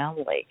my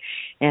family.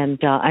 And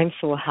I'm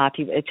so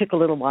happy. It took a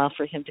little while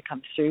for him to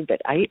come through, but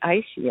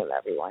I see him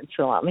every once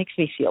in a while. It makes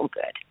me feel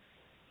good.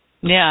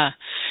 Yeah.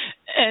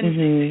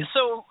 And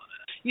so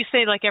you say,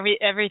 like,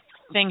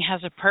 everything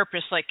has a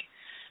purpose, like,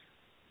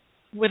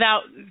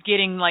 without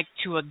getting, like,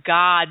 to a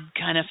God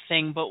kind of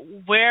thing, but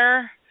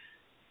where,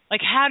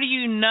 like, how do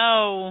you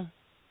know,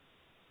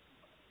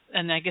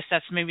 and I guess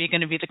that's maybe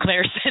going to be the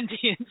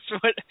clairsentience,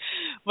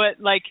 but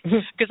like,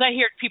 because I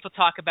hear people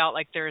talk about,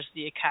 like, there's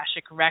the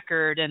Akashic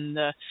Record and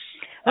I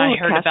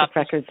heard Akashic about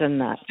Records and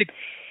that. The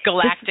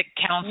Galactic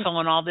Council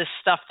and all this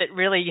stuff that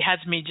really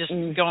has me just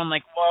going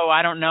like, whoa,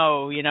 I don't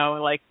know, you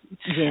know, like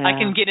I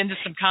can get into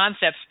some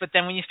concepts, but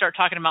then when you start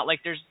talking about,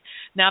 like, there's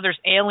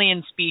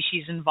alien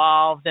species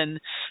involved and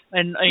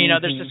you know,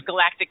 there's this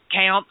Galactic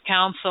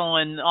Council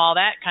and all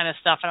that kind of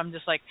stuff, and I'm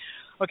just like,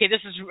 okay,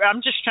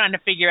 I'm just trying to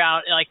figure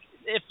out, like,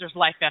 if there's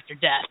life after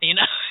death, you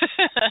know.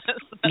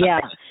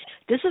 Yeah.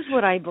 This is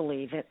what I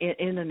believe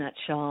in a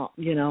nutshell,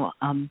 you know,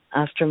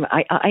 Astrum.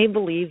 I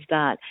believe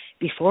that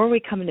before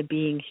we come into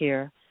being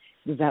here,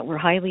 that we're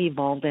highly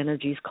evolved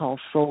entities called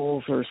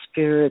souls or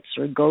spirits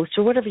or ghosts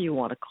or whatever you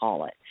want to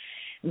call it.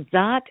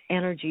 That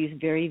energy is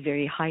very,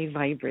 very high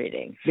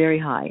vibrating, very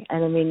high.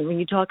 And I mean, when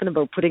you're talking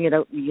about putting it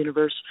out in the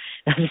universe,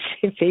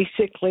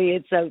 basically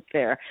it's out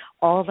there.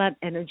 All that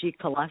energy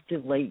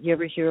collectively. You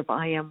ever hear of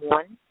I Am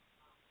One?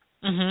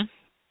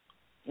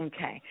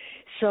 Okay,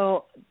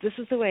 so this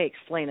is the way I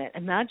explain it.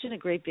 Imagine a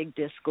great big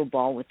disco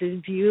ball with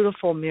these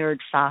beautiful mirrored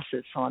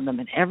facets on them,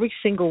 and every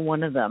single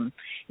one of them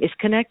is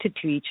connected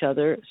to each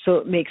other, so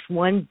it makes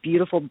one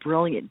beautiful,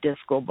 brilliant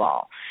disco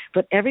ball.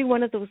 But every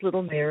one of those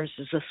little mirrors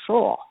is a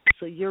soul.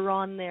 So you're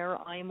on there,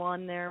 I'm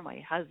on there,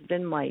 my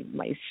husband, my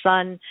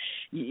son,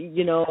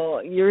 you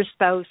know, your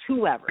spouse,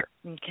 whoever,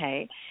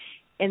 okay?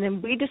 And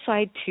then we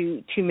decide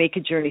to make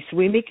a journey. So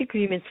we make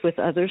agreements with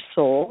other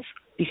souls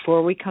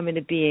before we come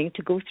into being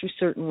to go through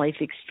certain life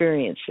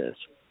experiences.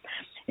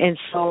 And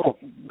so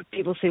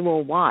people say,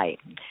 well, why?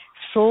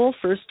 Soul,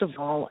 first of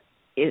all,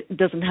 it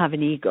doesn't have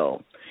an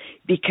ego,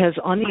 because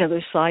on the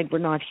other side, we're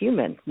not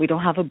human. We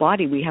don't have a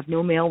body. We have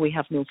no male. We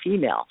have no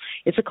female.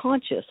 It's a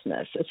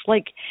consciousness. It's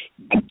like,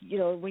 you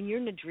know, when you're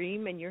in a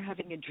dream and you're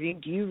having a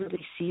dream, do you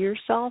really see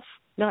yourself?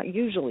 Not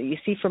usually. You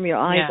see from your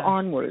eyes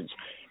onwards,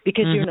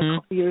 because you're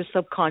in a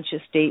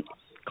subconscious state.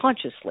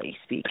 Consciously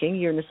speaking,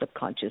 you're in a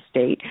subconscious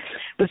state.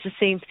 But it's the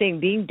same thing.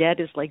 Being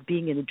dead is like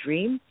being in a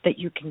dream that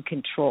you can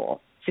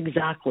control. It's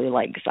exactly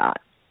like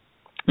that.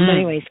 But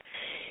anyways,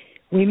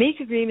 we make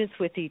agreements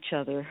with each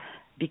other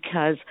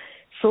because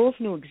souls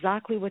know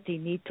exactly what they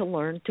need to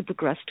learn to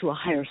progress to a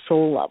higher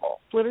soul level.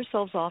 Split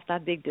ourselves off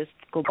that big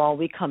disco ball,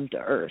 we come to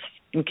Earth.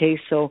 Okay,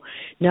 so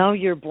now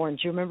you're born.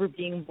 Do you remember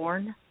being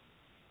born?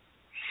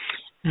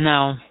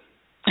 No.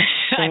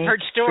 I've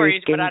heard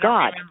stories, but I don't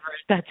remember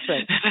it. That's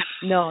right.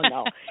 No,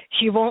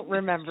 you won't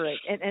remember it.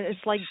 And it's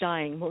like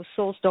dying. Most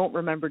souls don't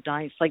remember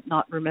dying. It's like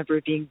not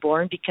remember being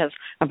born, because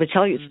I'm going to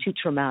tell you, it's too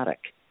traumatic.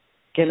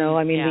 You know,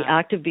 I mean, the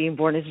act of being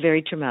born is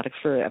very traumatic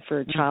for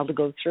a child to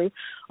go through.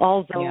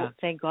 Although,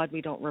 thank God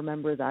we don't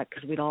remember that,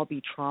 because we'd all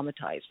be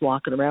traumatized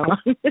walking around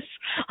on this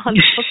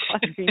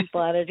green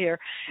planet here.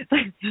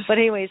 But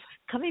anyways,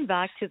 coming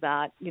back to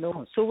that, you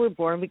know, so we're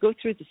born, we go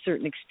through the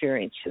certain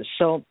experiences.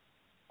 So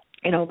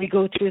You know, we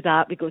go through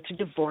that. We go through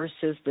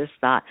divorces, this,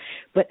 that.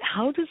 But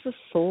how does the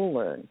soul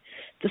learn?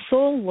 The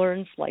soul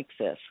learns like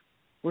this.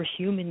 We're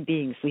human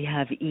beings. We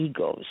have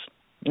egos.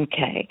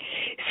 Okay.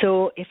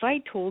 So if I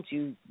told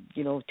you,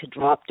 you know, to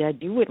drop dead,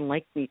 you wouldn't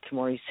like me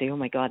tomorrow. You say, oh,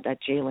 my God, that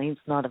Jay Lane's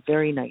not a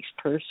very nice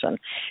person.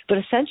 But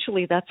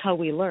essentially, that's how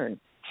we learn.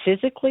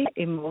 Physically,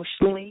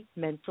 emotionally,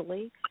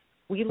 mentally,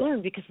 we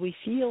learn because we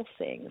feel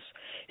things.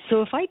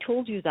 So if I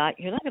told you that,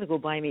 you're not going to go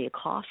buy me a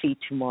coffee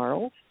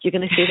tomorrow. You're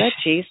going to say that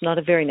Jay's not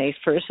a very nice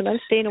person. I'm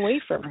staying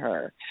away from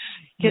her.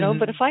 You know,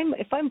 but if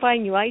I'm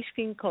buying you ice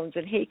cream cones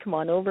and hey, come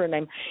on over, and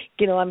I'm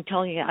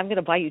telling you I'm going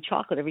to buy you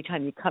chocolate every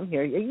time you come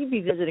here, you'd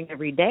be visiting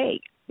every day.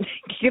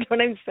 You know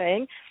what I'm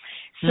saying?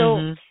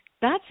 So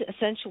that's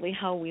essentially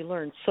how we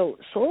learn. So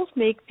souls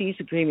make these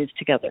agreements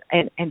together,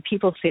 and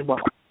people say, well,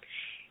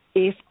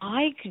 if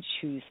I could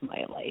choose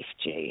my life,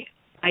 Jay,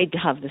 I'd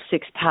have the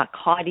six-pack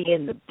hottie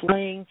and the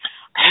bling.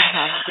 I'd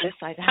have this,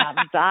 I'd have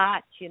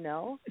that, you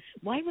know.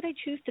 Why would I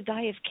choose to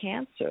die of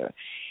cancer?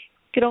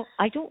 You know,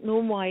 I don't know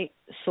why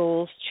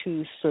souls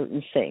choose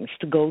certain things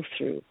to go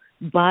through,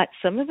 but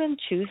some of them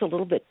choose a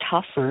little bit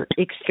tougher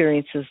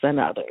experiences than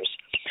others.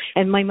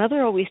 And my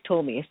mother always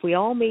told me, if we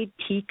all made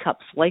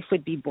teacups, life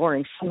would be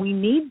boring. So we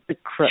need the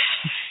crooks,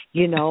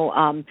 you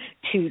know,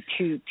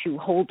 to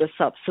hold us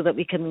up so that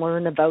we can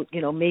learn about,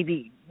 you know,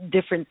 maybe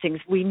different things.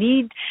 We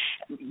need,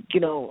 you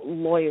know,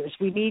 lawyers.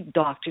 We need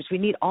doctors. We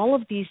need all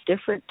of these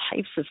different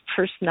types of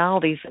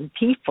personalities and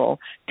people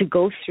to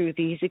go through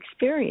these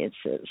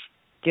experiences,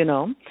 you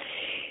know.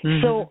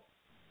 So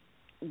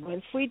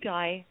once we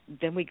die,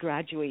 then we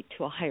graduate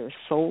to a higher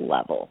soul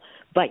level.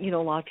 But, you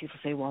know, a lot of people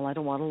say, well, I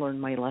don't want to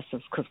learn my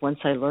lessons because once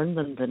I learn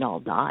them, then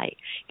I'll die.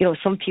 You know,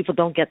 some people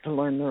don't get to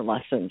learn their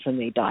lessons and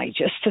they die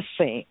just the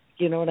same.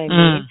 You know what I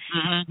mean?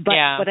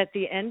 But at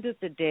the end of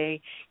the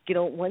day, you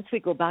know, once we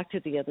go back to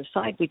the other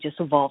side, we just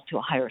evolve to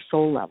a higher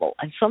soul level.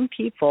 And some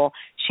people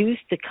choose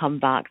to come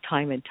back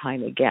time and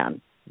time again.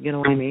 You know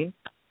what I mean?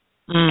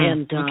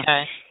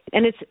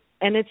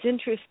 And it's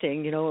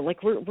interesting, you know,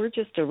 like we're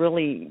just a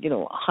really, you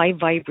know, high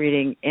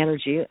vibrating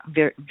energy,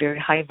 very, very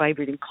high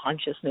vibrating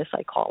consciousness,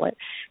 I call it.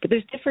 But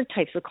there's different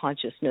types of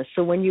consciousness.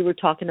 So when you were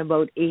talking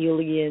about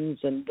aliens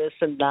and this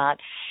and that,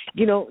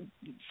 you know,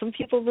 some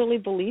people really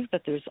believe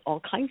that there's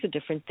all kinds of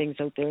different things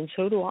out there, and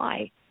so do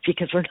I,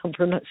 because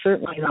we're not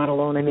certainly not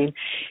alone. I mean,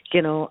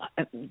 you know,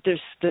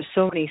 there's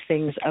so many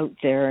things out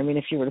there. I mean,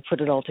 if you were to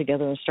put it all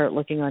together and start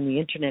looking on the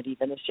internet,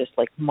 even, it's just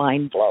like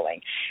mind blowing.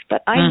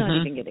 But I'm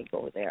not even going to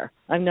go there.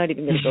 I'm not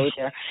even going to go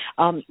there.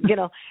 You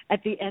know,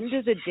 at the end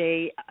of the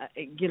day,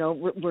 you know,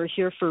 we're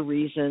here for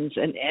reasons,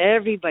 and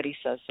everybody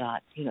says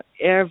that. You know,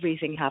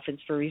 everything happens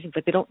for a reason,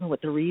 but they don't know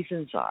what the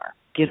reasons are.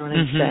 You know what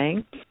I'm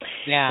saying?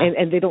 Yeah.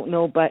 And they don't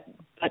know, but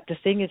the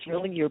thing is,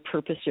 really, your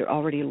purpose, you're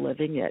already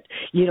living it.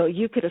 You know,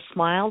 you could have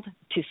smiled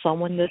to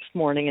someone this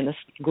morning in a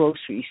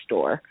grocery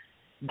store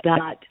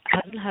that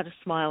hasn't had a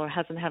smile or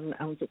hasn't had an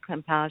ounce of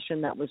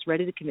compassion, that was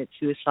ready to commit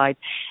suicide,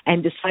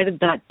 and decided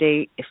that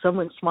day, if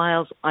someone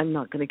smiles, I'm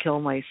not going to kill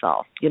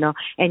myself, you know,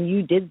 and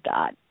you did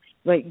that.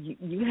 Like,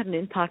 you had an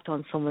impact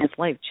on someone's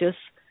life just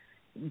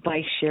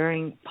by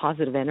sharing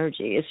positive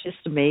energy. It's just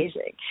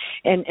amazing.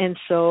 And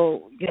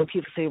so, you know,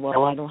 people say,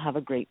 well, I don't have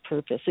a great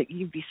purpose.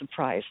 You'd be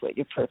surprised what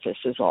your purpose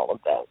is all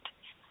about.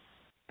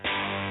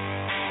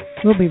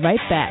 We'll be right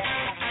back.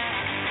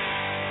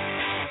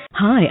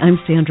 Hi, I'm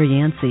Sandra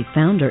Yancey,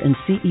 founder and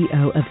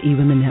CEO of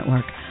eWomen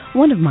Network.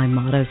 One of my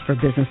mottos for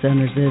business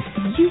owners is,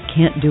 you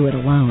can't do it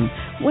alone.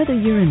 Whether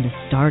you're in the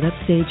startup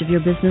stage of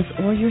your business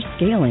or you're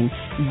scaling,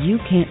 you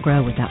can't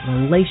grow without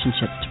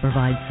relationships to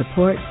provide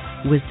support,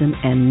 wisdom,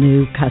 and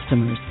new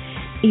customers.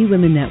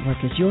 eWomen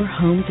Network is your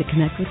home to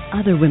connect with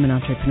other women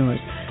entrepreneurs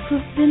who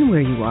have been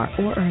where you are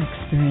or are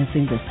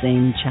experiencing the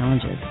same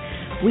challenges.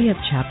 We have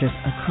chapters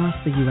across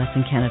the U.S.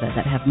 and Canada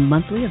that have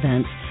monthly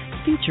events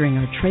featuring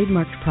our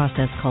trademarked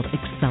process called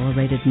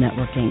Accelerated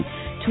Networking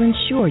to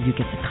ensure you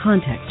get the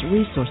contacts,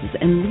 resources,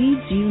 and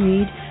leads you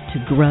need to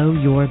grow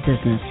your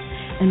business.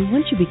 And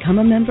once you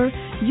become a member,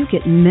 you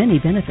get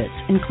many benefits,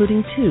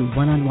 including 2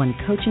 one-on-one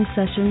coaching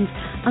sessions,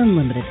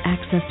 unlimited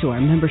access to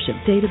our membership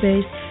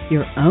database,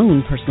 your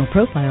own personal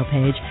profile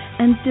page,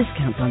 and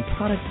discounts on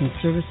products and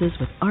services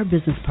with our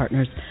business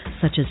partners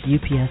such as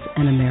UPS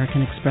and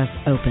American Express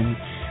Open.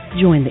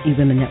 Join the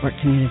eWomen Network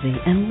community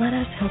and let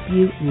us help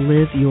you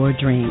live your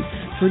dream.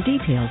 For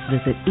details,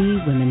 visit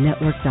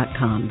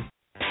eWomenNetwork.com.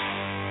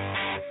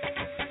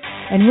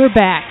 And we're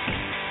back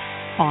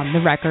on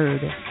the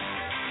record.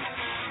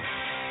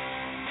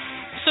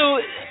 So,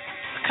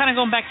 kind of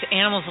going back to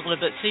animals a little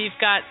bit. So you've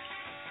got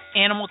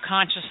animal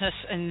consciousness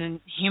and then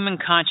human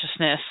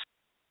consciousness.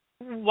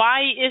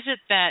 Why is it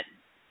that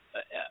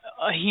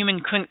a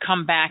human couldn't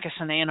come back as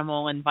an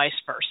animal and vice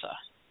versa?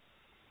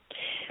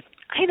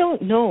 I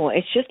don't know.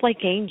 It's just like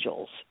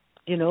angels.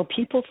 You know,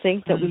 people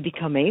think that we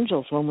become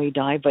angels when we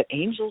die, but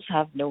angels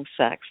have no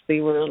sex. They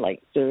were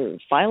like, the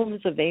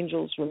phylums of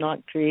angels were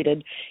not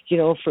created, you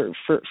know,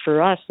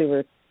 for us. They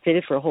were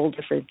created for a whole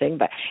different thing.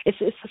 But it's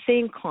the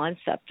same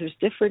concept. There's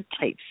different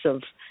types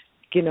of,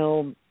 you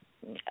know,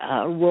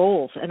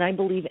 roles, and I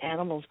believe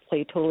animals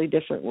play totally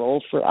different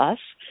roles for us.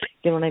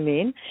 You know what I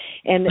mean?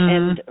 And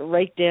and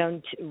right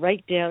down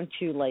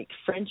to like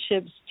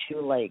friendships,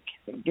 to like,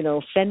 you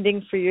know,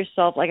 fending for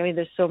yourself. Like, I mean,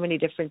 there's so many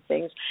different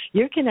things.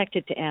 You're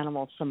connected to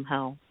animals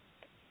somehow.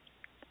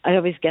 I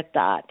always get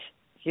that.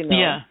 You know.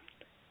 Yeah.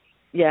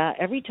 Yeah,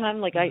 every time,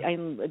 like,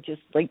 I'm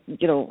just, like,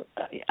 you know,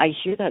 I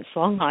hear that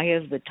song, Eye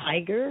of the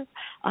Tiger,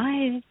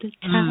 Eye of the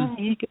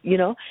Tiger, you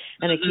know,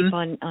 and I keep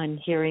on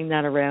hearing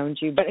that around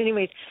you. But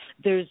anyways,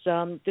 there's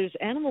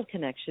animal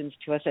connections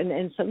to us,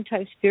 and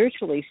sometimes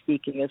spiritually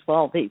speaking as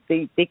well.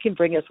 They can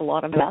bring us a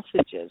lot of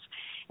messages.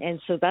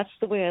 And so that's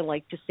the way I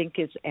like to think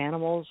as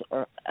animals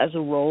or as a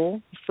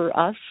role for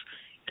us.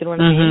 You know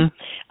what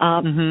I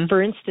mean?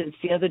 For instance,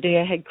 the other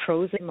day I had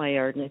crows in my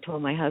yard, and I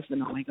told my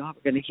husband, "Oh my God,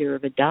 we're going to hear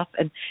of a death."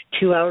 And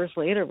 2 hours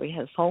later, we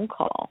had a phone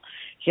call.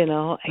 You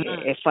know,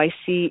 if I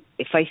see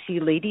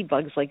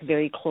ladybugs like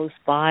very close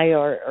by,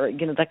 or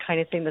you know, that kind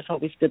of thing, that's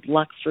always good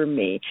luck for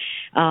me.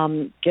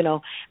 You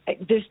know,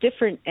 there's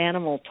different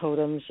animal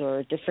totems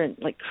or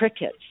different, like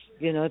crickets.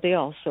 You know, they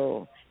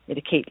also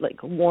indicate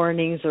like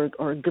warnings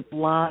or good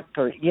luck,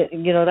 or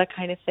you know, that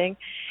kind of thing.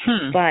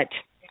 But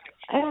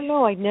I don't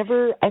know. I've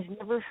never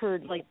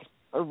heard like,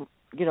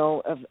 you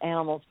know, of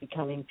animals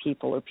becoming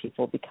people or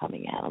people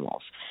becoming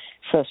animals.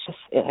 So it's just,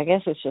 I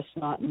guess it's just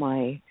not in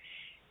my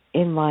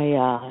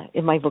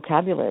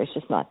vocabulary. It's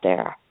just not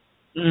there.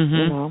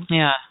 You know?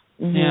 Yeah.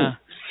 Yeah.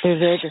 They're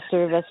there to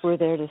serve us. We're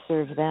there to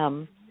serve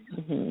them.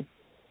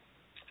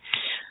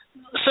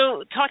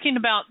 So, talking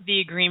about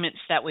the agreements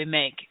that we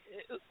make,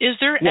 is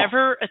there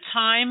ever a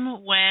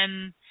time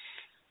when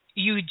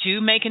you do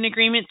make an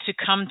agreement to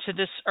come to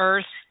this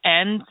earth,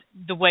 and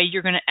the way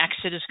you're going to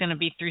exit is going to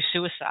be through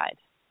suicide?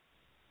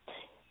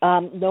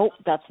 Nope,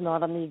 that's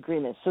not on the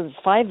agreement. So there's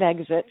 5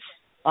 exits,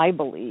 I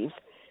believe,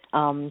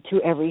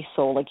 to every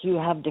soul. Like, you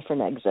have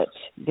different exits.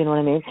 You know what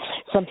I mean?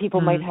 Some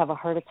people might have a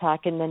heart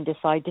attack and then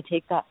decide to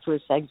take that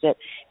first exit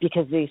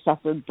because they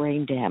suffered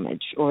brain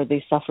damage, or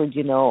they suffered,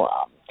 you know,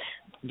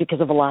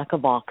 because of a lack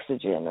of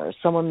oxygen, or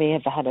someone may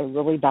have had a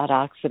really bad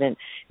accident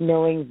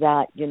knowing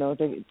that, you know,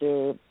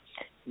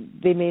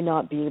 they may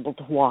not be able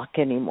to walk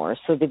anymore,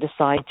 so they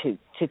decide to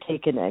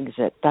take an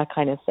exit, that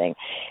kind of thing.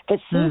 But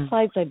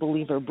suicides, I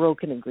believe, are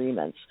broken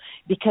agreements,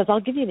 because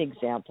I'll give you an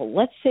example.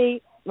 Let's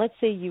say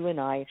you and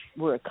I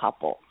were a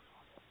couple,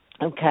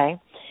 okay?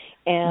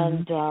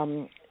 And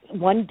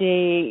one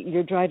day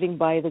you're driving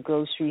by the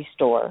grocery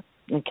store,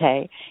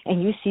 okay,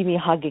 and you see me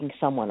hugging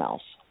someone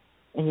else,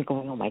 and you're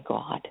going, oh my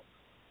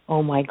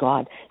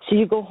God. So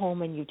you go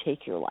home and you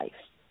take your life.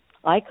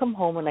 I come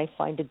home and I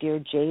find a Dear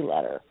Jay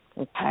letter.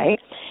 Okay,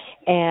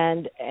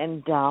 and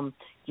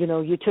you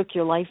know, you took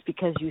your life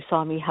because you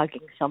saw me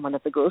hugging someone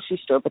at the grocery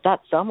store, but that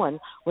someone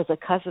was a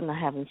cousin I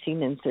haven't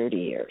seen in 30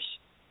 years.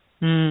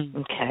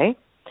 Okay,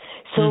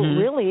 so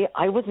really,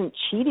 I wasn't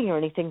cheating or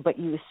anything, but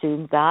you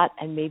assumed that,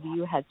 and maybe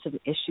you had some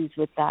issues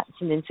with that,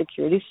 some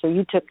insecurities, so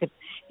you took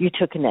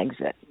an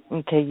exit.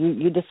 Okay,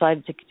 you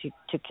decided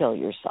to kill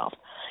yourself.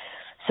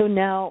 So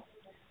now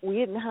we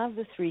didn't have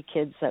the 3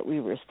 kids that we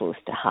were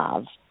supposed to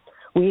have.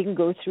 We didn't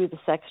go through the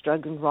sex,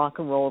 drugs, and rock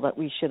and roll that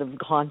we should have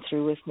gone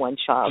through with one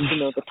child, you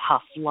know, the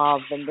tough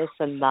love and this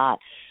and that.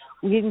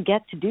 We didn't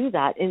get to do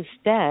that.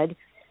 Instead,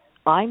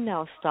 I'm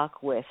now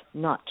stuck with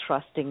not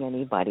trusting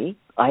anybody.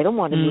 I don't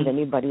want to meet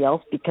anybody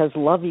else because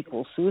love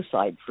equals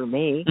suicide for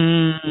me.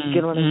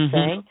 You know what I'm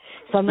saying?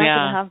 So I'm not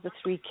going to have the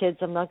 3 kids.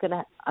 I'm not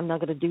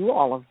going to do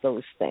all of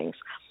those things.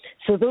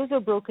 So those are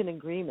broken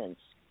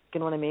agreements. You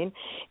know what I mean?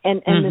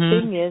 And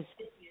the thing is,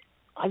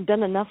 I've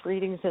done enough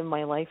readings in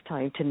my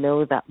lifetime to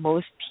know that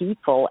most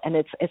people, and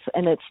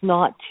it's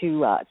not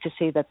to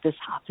say that this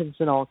happens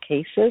in all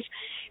cases,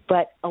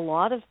 but a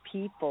lot of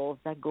people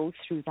that go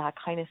through that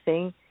kind of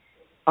thing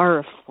are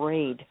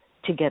afraid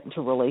to get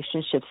into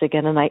relationships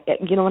again. And I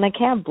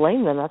can't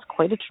blame them. That's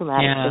quite a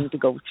traumatic thing to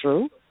go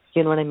through.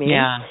 You know what I mean?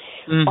 Yeah.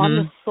 On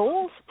the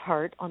soul's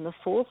part,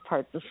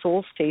 the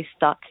soul stays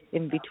stuck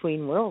in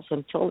between worlds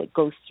until it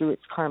goes through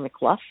its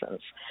karmic lessons.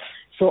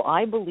 So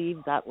I believe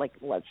that, like,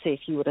 let's say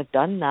if you would have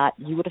done that,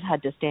 you would have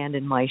had to stand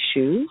in my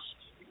shoes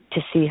to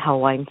see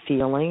how I'm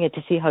feeling and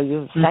to see how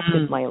you've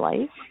affected my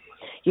life.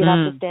 You'd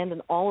have to stand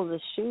in all of the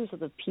shoes of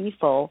the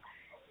people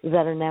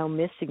that are now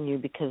missing you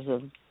because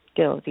of,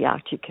 you know, the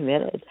act you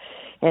committed.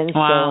 And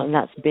and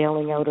that's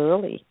bailing out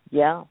early.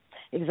 Yeah.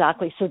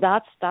 Exactly. So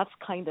that's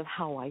kind of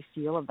how I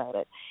feel about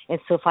it. And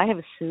so if I have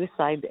a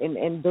suicide,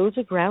 and those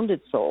are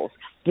grounded souls,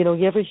 you know,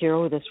 you ever hear,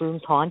 oh, this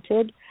room's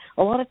haunted?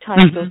 A lot of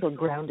times those are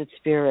grounded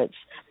spirits.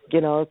 You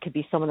know, it could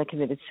be someone that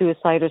committed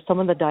suicide or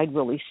someone that died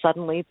really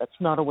suddenly that's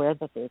not aware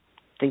that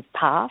they've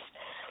passed.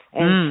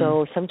 And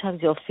so sometimes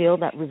you'll feel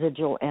that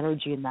residual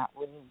energy in that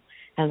room,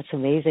 and it's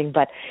amazing.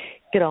 But,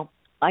 you know,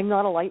 I'm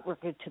not a light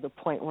worker to the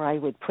point where I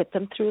would put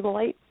them through the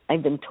light.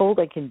 I've been told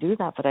I can do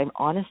that, but I've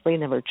honestly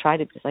never tried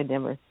it because I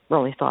never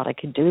really thought I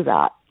could do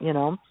that, you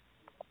know.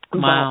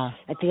 Wow.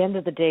 But at the end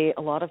of the day,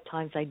 a lot of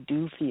times I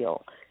do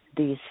feel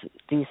these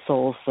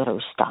souls that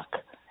are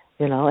stuck,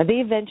 you know, and they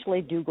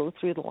eventually do go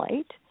through the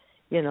light,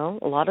 You know,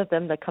 a lot of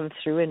them that come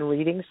through in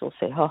readings will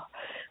say, oh,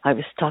 I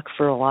was stuck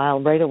for a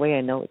while. Right away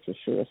I know it's a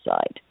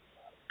suicide.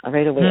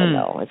 Right away I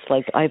know. It's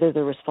like either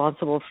they're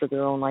responsible for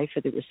their own life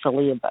or they were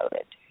silly about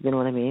it. You know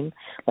what I mean?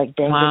 Like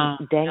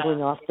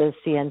dangling off the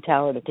CN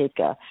Tower to take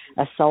a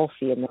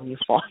selfie and then you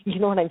fall. You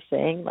know what I'm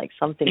saying? Like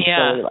something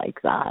silly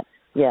like that.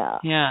 Yeah.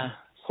 Yeah.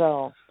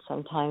 So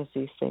sometimes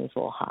these things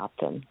will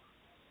happen.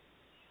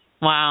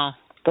 Wow.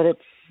 But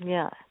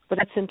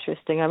it's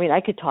interesting. I mean,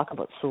 I could talk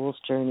about soul's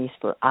journeys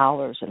for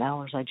hours and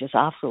hours. I just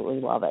absolutely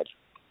love it.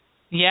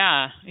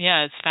 Yeah,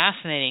 it's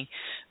fascinating.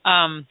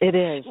 It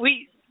is.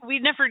 We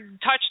never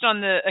touched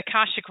on the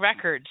Akashic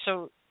Record,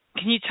 so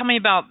can you tell me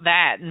about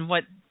that and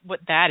what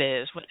that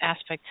is, what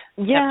aspect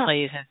that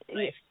plays in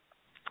life?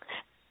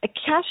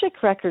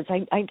 Akashic Records,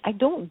 I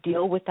don't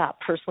deal with that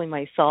personally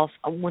myself.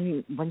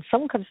 When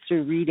someone comes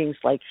through readings,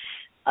 like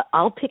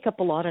I'll pick up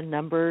a lot of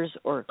numbers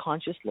or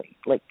consciously,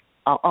 like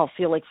I'll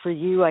feel like for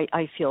you,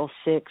 I feel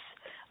 6,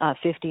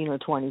 15, or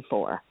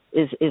 24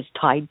 is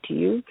tied to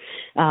you.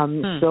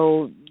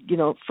 So, you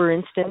know, for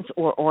instance,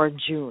 or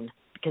June,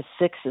 because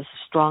 6 is a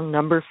strong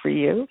number for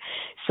you.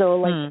 So,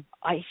 like,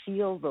 I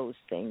feel those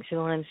things, you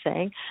know what I'm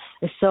saying?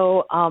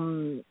 So,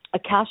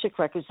 Akashic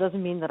Records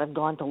doesn't mean that I've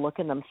gone to look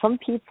in them. Some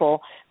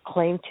people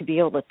claim to be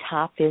able to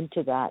tap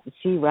into that and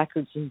see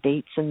records and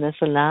dates and this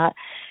and that.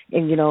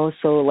 And, you know,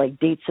 so like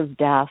dates of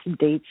death,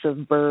 dates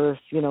of birth,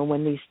 you know,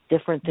 when these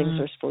different things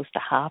are supposed to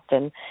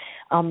happen.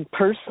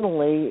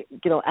 Personally,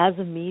 you know, as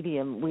a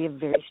medium, we have a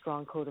very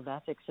strong code of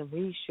ethics and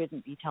we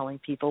shouldn't be telling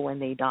people when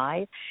they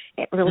die.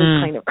 It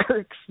really kind of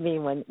irks me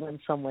when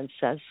someone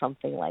says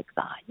something like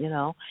that, you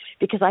know,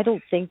 because I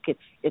don't think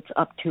it's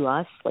up to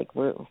us. Like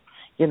we're,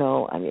 you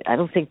know, I mean, I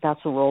don't think that's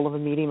the role of a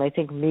medium. I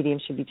think a medium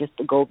should be just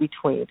a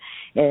go-between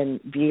and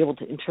be able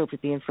to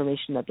interpret the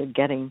information that they're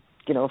getting,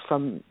 you know,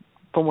 from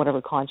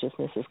whatever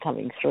consciousness is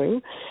coming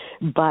through.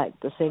 But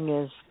the thing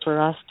is,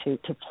 for us to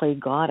play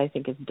God, I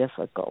think is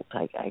difficult.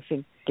 I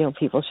think, you know,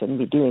 people shouldn't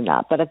be doing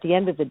that. But at the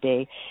end of the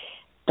day,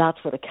 that's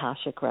what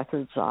Akashic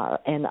Records are.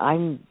 And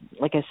I'm,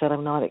 like I said,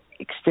 I'm not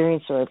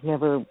experienced or I've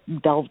never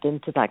delved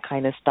into that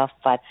kind of stuff,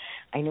 but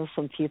I know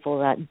some people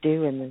that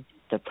do, and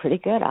they're pretty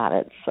good at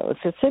it. So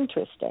it's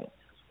interesting.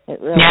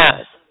 It really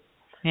is.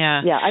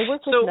 Yeah. Yeah, I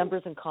work with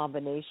numbers and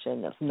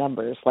combination of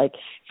numbers. Like,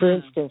 for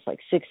instance, like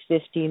 6,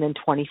 15, and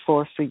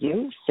 24 for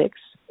you, 6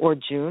 or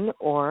June,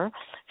 or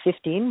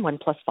 15, 1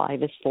 plus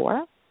 5 is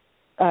 4.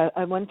 1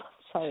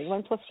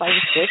 plus 5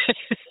 is 6.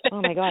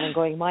 Oh, my God, I'm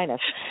going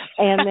minus.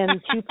 And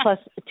then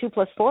 2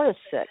 plus 4 is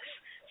 6.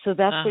 So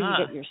that's where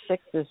you get your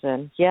sixes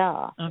in.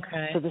 Yeah.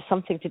 Okay. So there's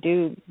something to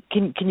do.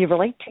 Can you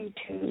relate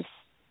to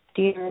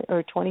 15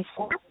 or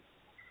 24?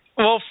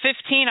 Well,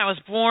 15, I was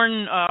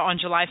born on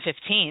July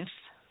 15th.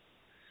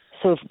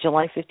 So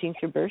July 15th,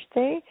 your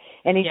birthday?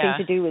 Anything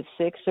to do with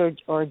 6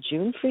 or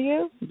June for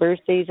you?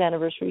 Birthdays,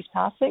 anniversaries,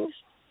 passings?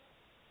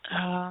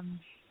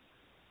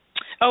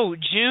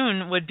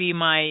 June would be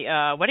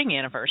my wedding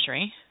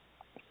anniversary.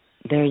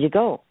 There you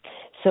go.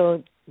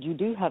 So you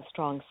do have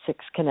strong 6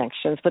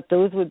 connections, but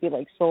those would be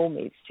like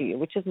soulmates to you,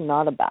 which is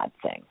not a bad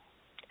thing.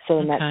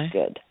 So that's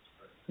good.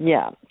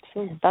 Yeah,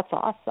 so that's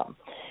awesome.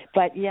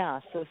 But yeah,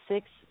 so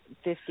 6,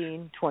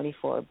 15,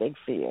 24, big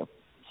for you.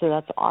 So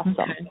that's awesome.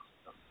 Okay.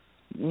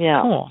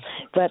 Yeah, cool.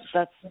 But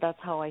that's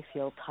how I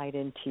feel tied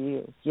into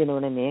you. You know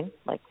what I mean?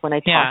 Like when I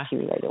talk to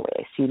you right away,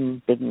 I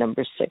see big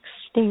number 6.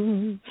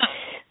 Ding.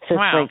 So it's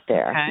right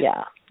there. Okay.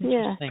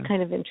 Yeah, it's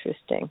kind of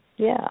interesting.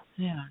 Yeah.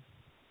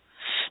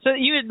 So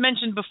you had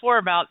mentioned before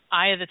about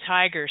Eye of the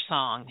Tiger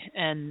song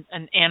and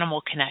an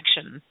animal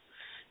connection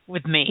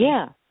with me.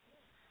 Yeah.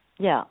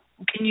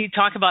 Can you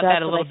talk about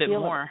that a little bit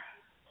more?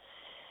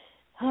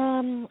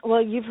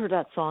 Well, you've heard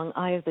that song,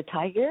 Eye of the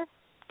Tiger.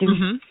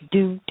 Doom.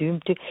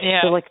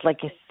 Yeah. So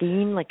like a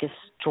theme, like a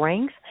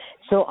strength.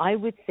 So I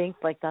would think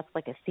like that's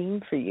like a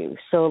theme for you.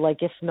 So like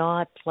if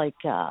not like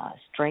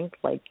strength,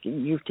 like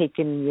you've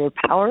taken your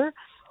power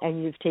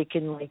and you've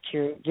taken like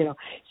your, you know.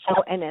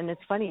 So and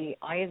it's funny,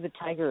 Eye of the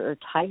Tiger or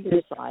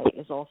Tiger's Eye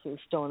is also a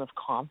stone of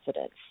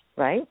confidence,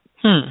 right?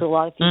 So a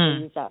lot of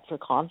people use that for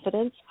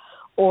confidence.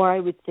 Or I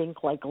would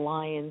think like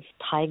lions,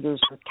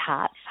 tigers, or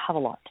cats have a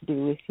lot to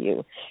do with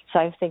you. So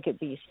I think it'd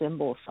be a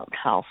symbol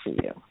somehow for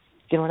you.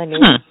 You know what I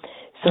mean?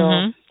 So,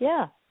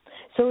 yeah.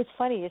 So it's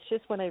funny. It's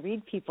just when I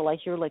read people, I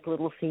hear like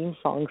little theme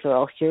songs or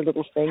I'll hear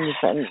little things,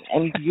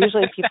 and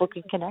usually people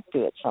can connect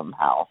to it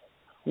somehow.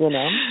 You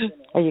know?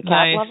 Are you a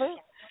cat lover?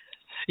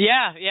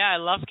 Yeah, I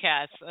love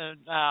cats.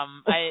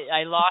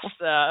 I lost,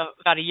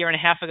 about a year and a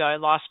half ago, I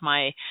lost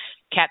my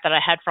cat that I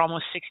had for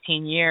almost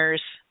 16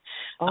 years.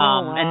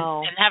 Wow.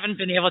 And haven't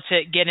been able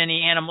to get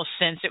any animals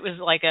since. It was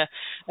like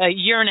a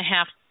year and a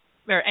half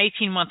or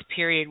 18-month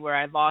period where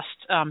I lost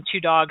 2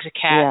 dogs, a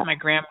cat, my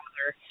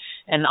grandmother,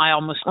 and I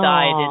almost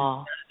died.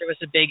 And there was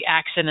a big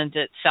accident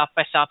at South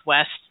by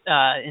Southwest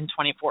in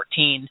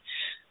 2014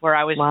 where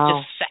I was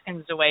just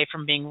seconds away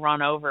from being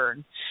run over.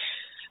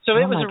 So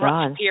it was a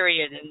rough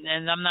period,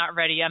 and I'm not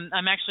ready.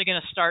 I'm actually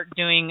going to start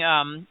doing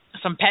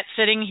some pet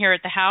sitting here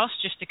at the house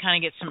just to kind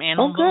of get some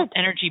animal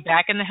energy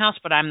back in the house,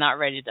 but I'm not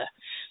ready to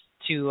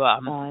to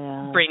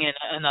bring in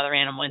another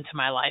animal into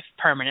my life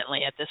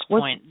permanently at this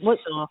point.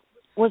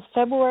 Was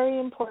February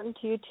important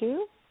to you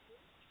too?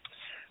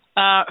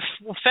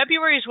 Well,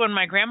 February is when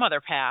my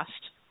grandmother passed.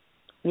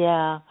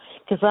 Yeah,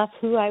 because that's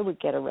who I would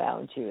get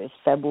around to is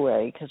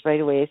February, because right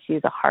away I see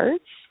the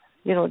hearts.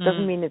 You know, it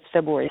doesn't mean it's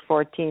February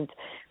 14th,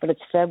 but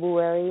it's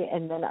February,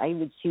 and then I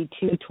would see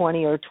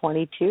 220 or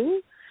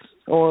 22,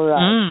 or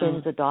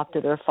twins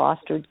adopted or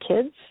fostered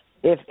kids,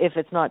 if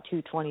it's not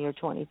 220 or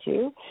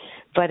 22.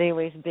 But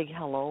anyways, big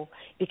hello,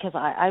 because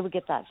I would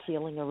get that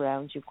feeling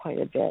around you quite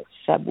a bit,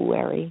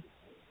 February.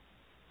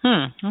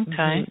 Okay.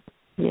 Mm-hmm.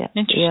 Yeah.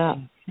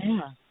 Interesting.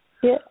 Yeah.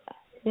 Yeah.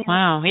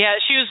 Wow. Yeah,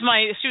 she was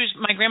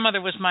my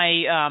grandmother was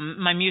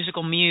my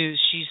musical muse.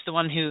 She's the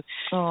one who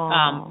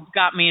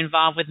got me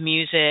involved with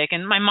music,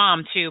 and my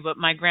mom too, but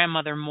my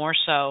grandmother more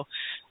so.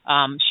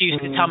 She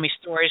used to tell me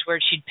stories where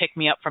she'd pick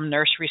me up from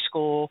nursery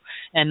school,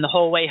 and the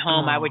whole way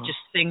home I would just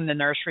sing the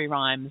nursery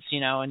rhymes, you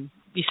know, and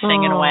be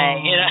singing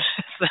away, you know.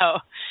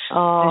 So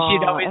and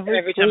she'd always,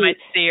 every time I'd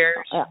see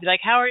her, she'd be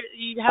like,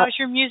 how's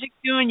your music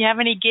doing? You have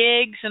any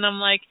gigs? And I'm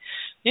like,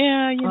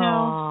 yeah, you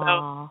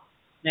know. So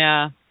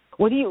yeah.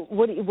 What do you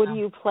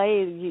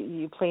play?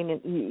 You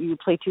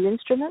play two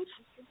instruments?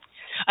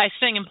 I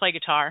sing and play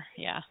guitar.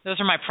 Yeah, those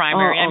are my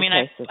primary. I mean,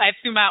 I've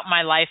throughout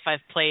my life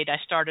I've played. I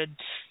started,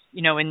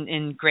 you know,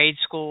 in grade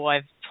school.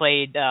 I've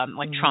played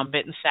like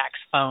trumpet and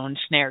saxophone,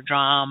 snare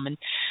drum, and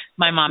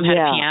my mom had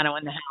a piano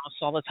in the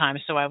house all the time,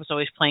 so I was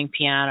always playing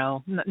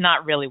piano.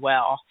 Not really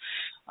well.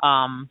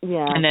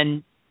 And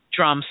then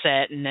drum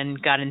set, and then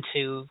got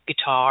into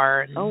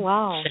guitar. And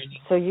singing.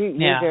 So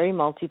you're very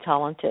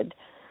multi-talented.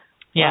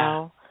 Yeah.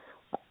 Wow.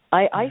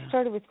 I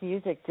started with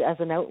music as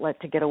an outlet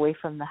to get away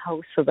from the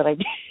house so that I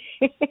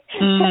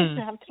didn't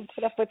have to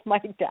put up with my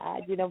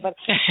dad, you know. But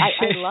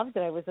I loved it.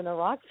 I was in a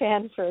rock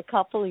fan for a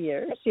couple of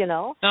years, you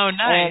know. Oh,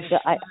 nice.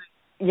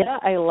 And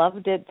I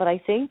loved it. But I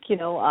think, you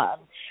know,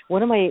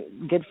 one of my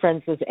good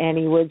friends was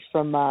Annie Woods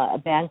from a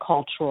band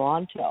called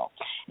Toronto.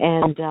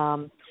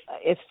 And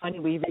it's funny,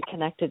 we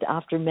reconnected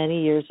after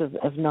many years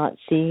of not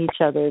seeing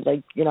each other,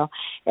 like, you know,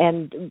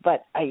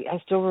 but I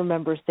still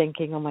remember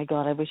thinking, oh my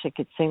God, I wish I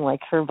could sing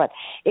like her, but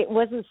it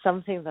wasn't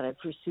something that I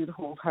pursued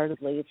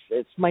wholeheartedly.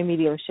 It's my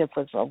mediumship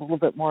was a little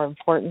bit more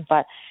important,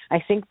 but I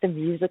think the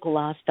musical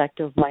aspect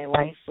of my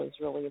life was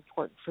really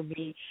important for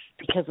me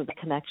because of the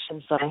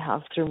connections that I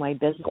have through my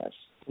business,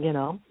 you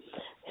know.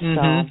 So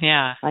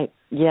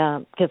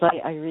because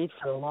I read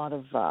for a lot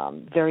of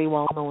very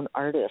well-known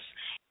artists.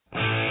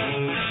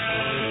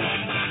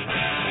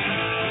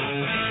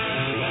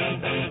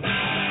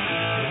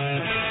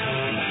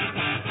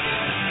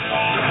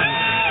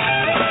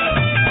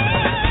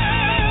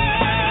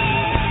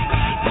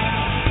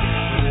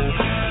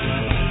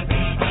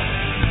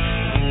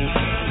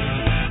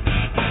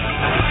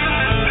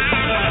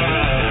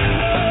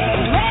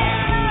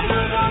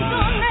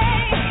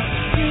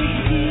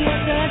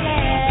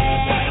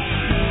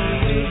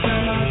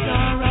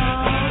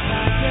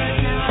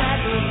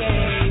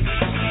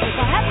 If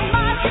I have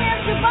my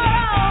chance to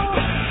borrow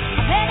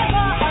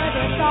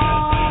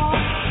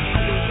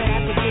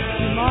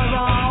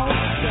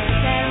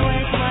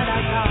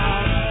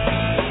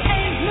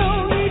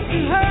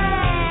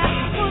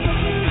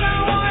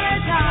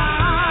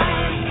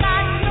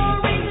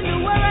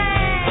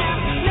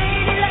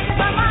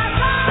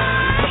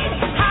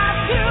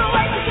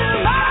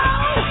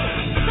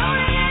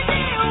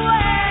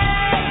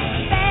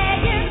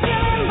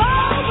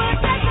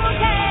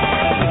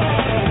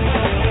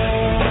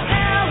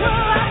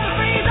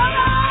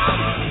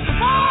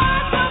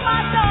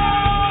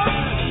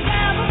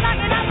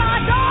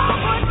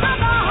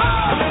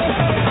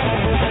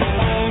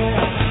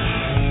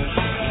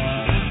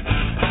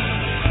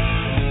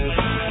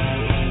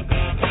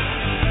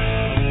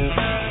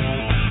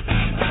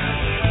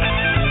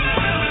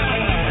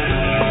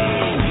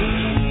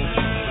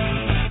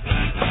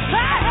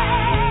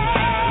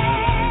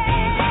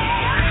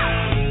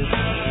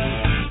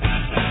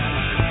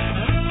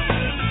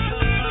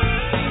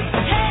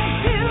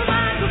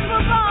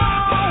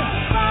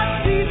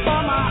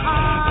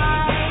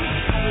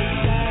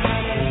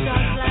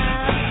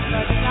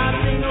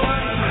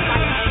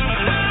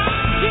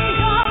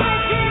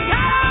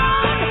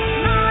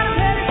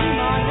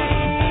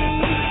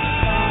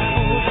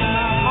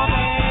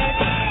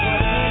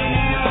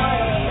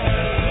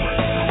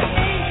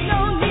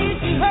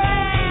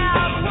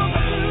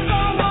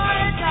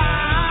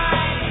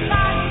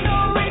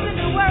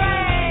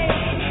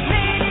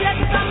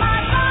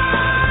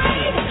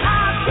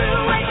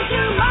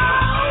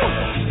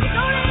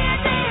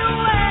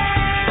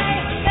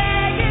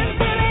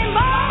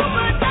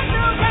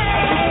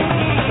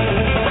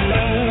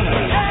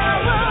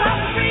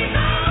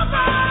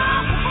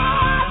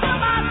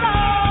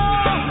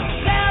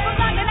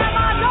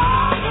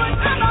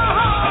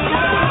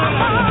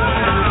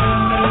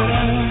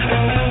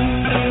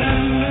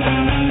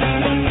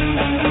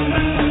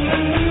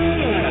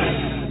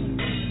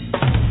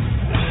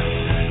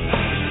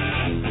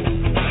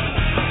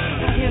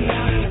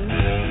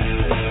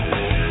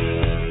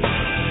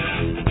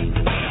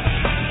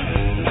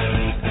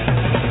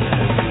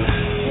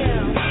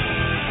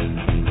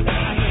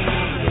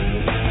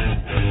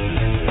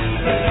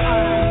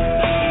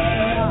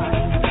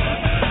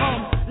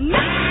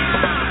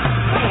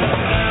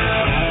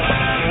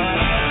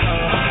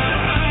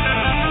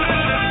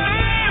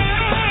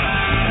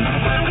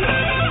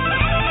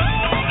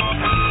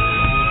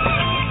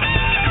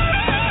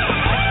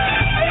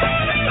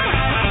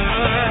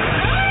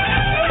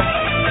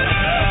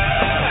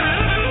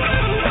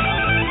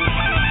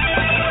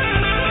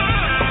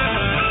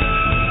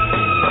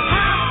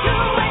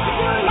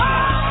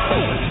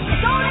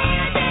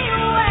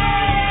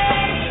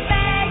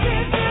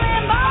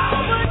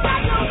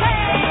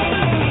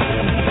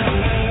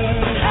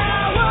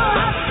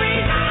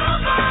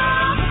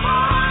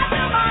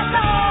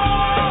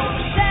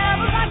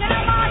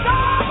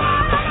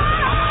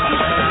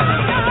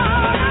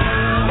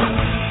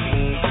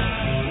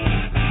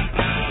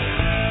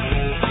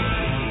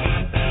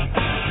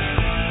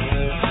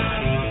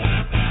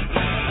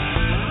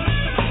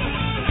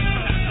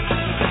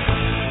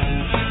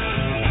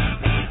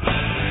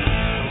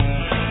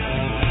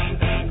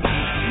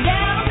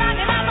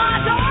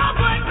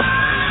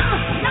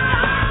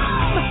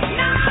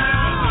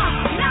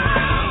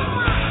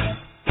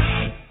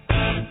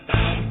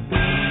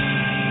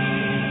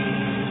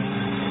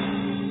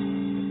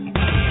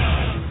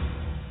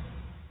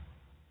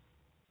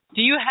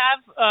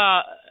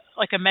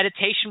like a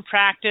meditation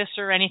practice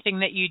or anything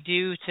that you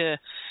do to,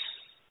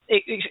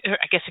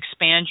 I guess,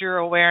 expand your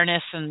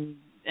awareness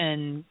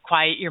and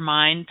quiet your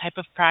mind type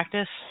of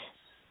practice?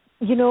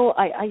 You know,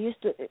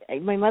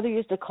 my mother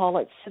used to call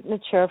it sit in a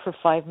chair for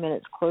 5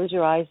 minutes, close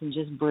your eyes and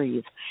just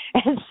breathe.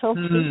 And so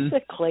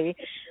basically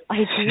I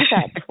do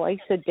that twice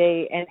a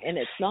day. And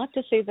it's not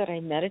to say that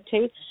I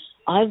meditate.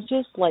 I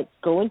just like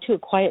go into a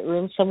quiet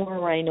room somewhere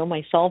where I know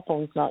my cell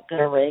phone's not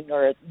going to ring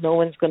or no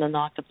one's going to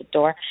knock at the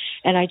door.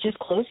 And I just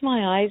close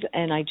my eyes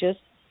and I just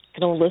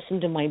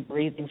listen to my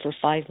breathing for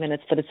 5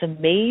 minutes. But it's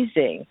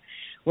amazing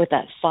what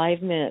that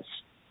 5 minutes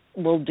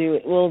will do.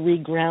 It will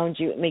reground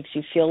you. It makes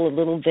you feel a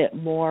little bit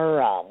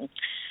more,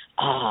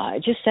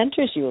 it just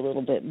centers you a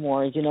little bit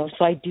more,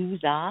 So I do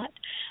that.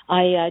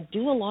 I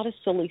do a lot of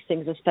silly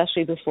things,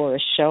 especially before a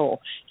show.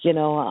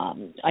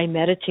 I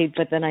meditate,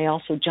 but then I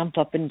also jump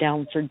up and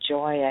down for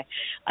joy.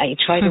 I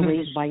try to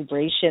raise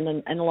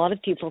vibration, and a lot of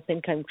people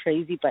think I'm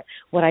crazy, but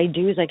what I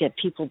do is I get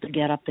people to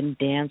get up and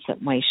dance at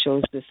my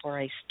shows before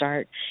I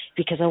start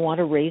because I want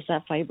to raise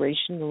that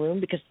vibration in the room,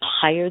 because the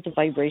higher the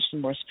vibration,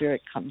 more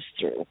spirit comes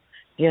through.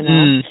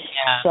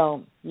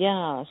 So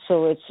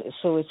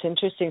it's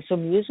interesting. So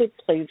music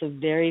plays a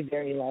very,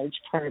 very large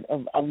part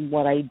of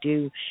what I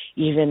do,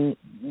 even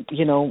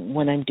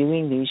when I'm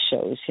doing these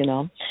shows.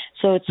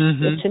 So it's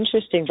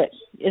interesting. But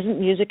isn't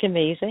music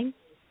amazing?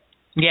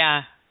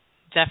 Yeah,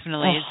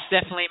 definitely. It's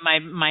definitely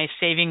my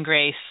saving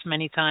grace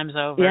many times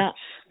over.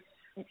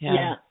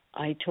 Yeah.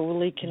 I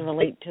totally can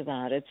relate to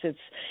that.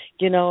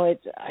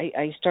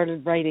 I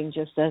started writing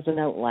just as an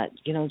outlet,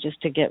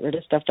 just to get rid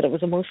of stuff, but it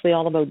was mostly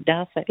all about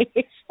death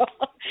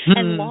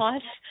and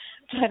loss.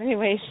 But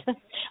anyways,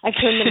 I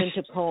turn them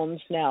into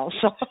poems now.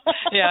 So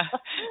yeah,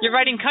 you're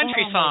writing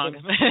country songs.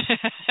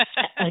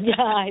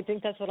 Yeah, I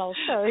think that's what I'll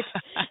start.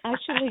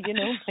 Actually,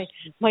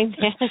 my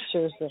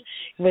manager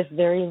was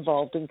very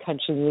involved in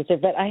country music,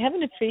 but I have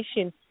an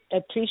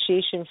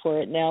appreciation for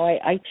it now.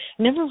 I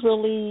never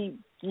really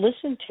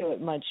listened to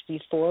it much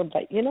before,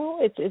 but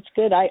it's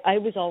good. I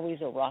was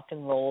always a rock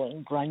and roll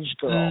and grunge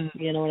girl.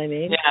 You know what I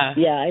mean?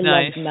 Yeah. I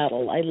loved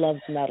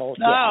metal.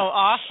 Oh,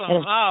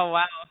 awesome! Oh,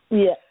 wow.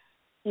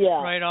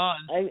 Yeah. Right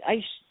on.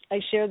 I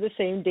share the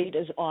same date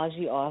as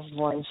Ozzy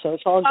Osbourne, so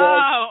it's all good.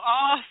 Oh,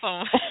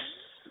 awesome!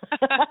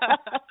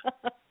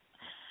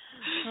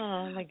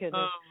 Oh my goodness.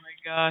 Oh my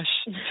gosh.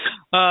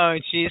 Oh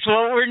geez.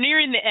 Well, we're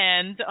nearing the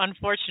end,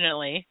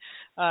 unfortunately,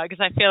 because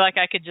I feel like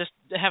I could just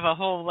have a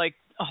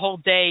whole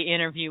day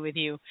interview with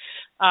you.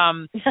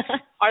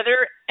 Are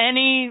there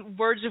any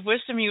words of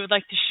wisdom you would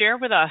like to share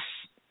with us?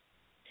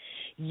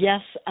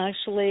 Yes,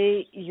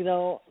 actually,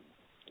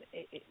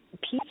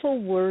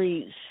 people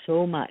worry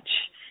so much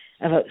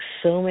about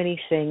so many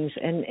things,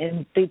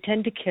 and they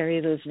tend to carry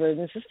those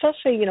burdens,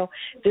 especially,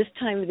 this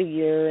time of the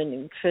year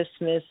and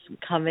Christmas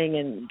coming,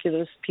 and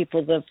those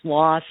people that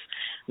have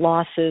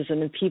losses,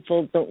 and the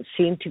people don't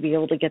seem to be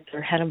able to get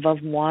their head above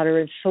water.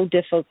 It's so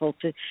difficult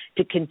to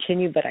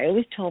continue, but I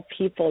always tell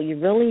people you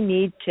really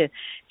need to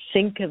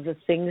think of the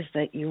things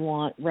that you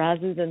want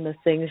rather than the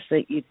things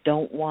that you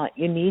don't want.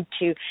 You need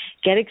to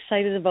get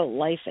excited about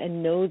life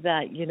and know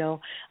that,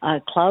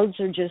 clouds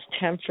are just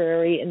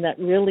temporary, and that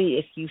really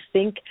if you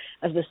think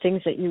of the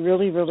things that you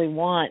really, really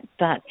want,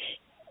 that,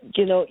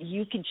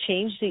 you can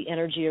change the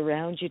energy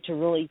around you to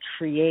really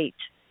create,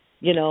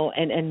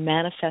 and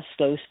manifest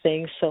those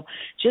things. So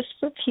just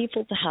for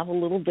people to have a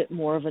little bit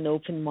more of an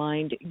open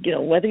mind,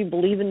 whether you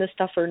believe in this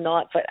stuff or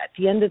not, but at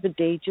the end of the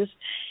day, just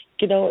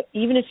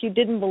even if you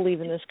didn't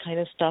believe in this kind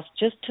of stuff,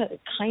 just to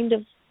kind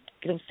of,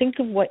 think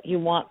of what you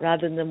want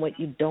rather than what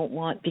you don't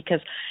want, because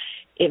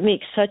it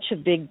makes such a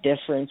big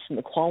difference in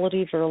the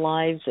quality of our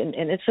lives. And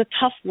it's a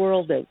tough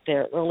world out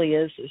there. It really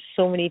is. There's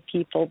so many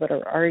people that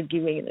are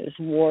arguing, and there's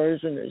wars,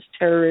 and there's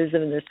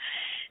terrorism, and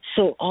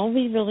so all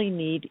we really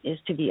need is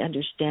to be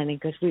understanding,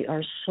 because we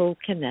are so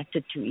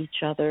connected to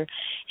each other.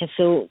 And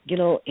so,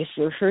 if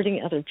we're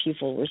hurting other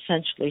people, we're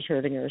essentially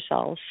hurting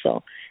ourselves.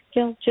 So,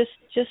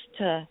 just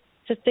to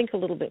think a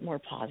little bit more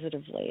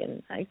positively.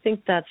 And I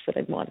think that's what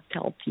I want to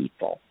tell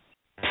people.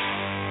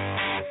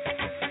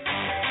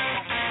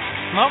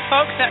 Well,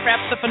 folks, that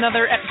wraps up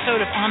another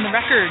episode of On the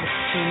Record.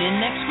 Tune in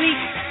next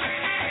week.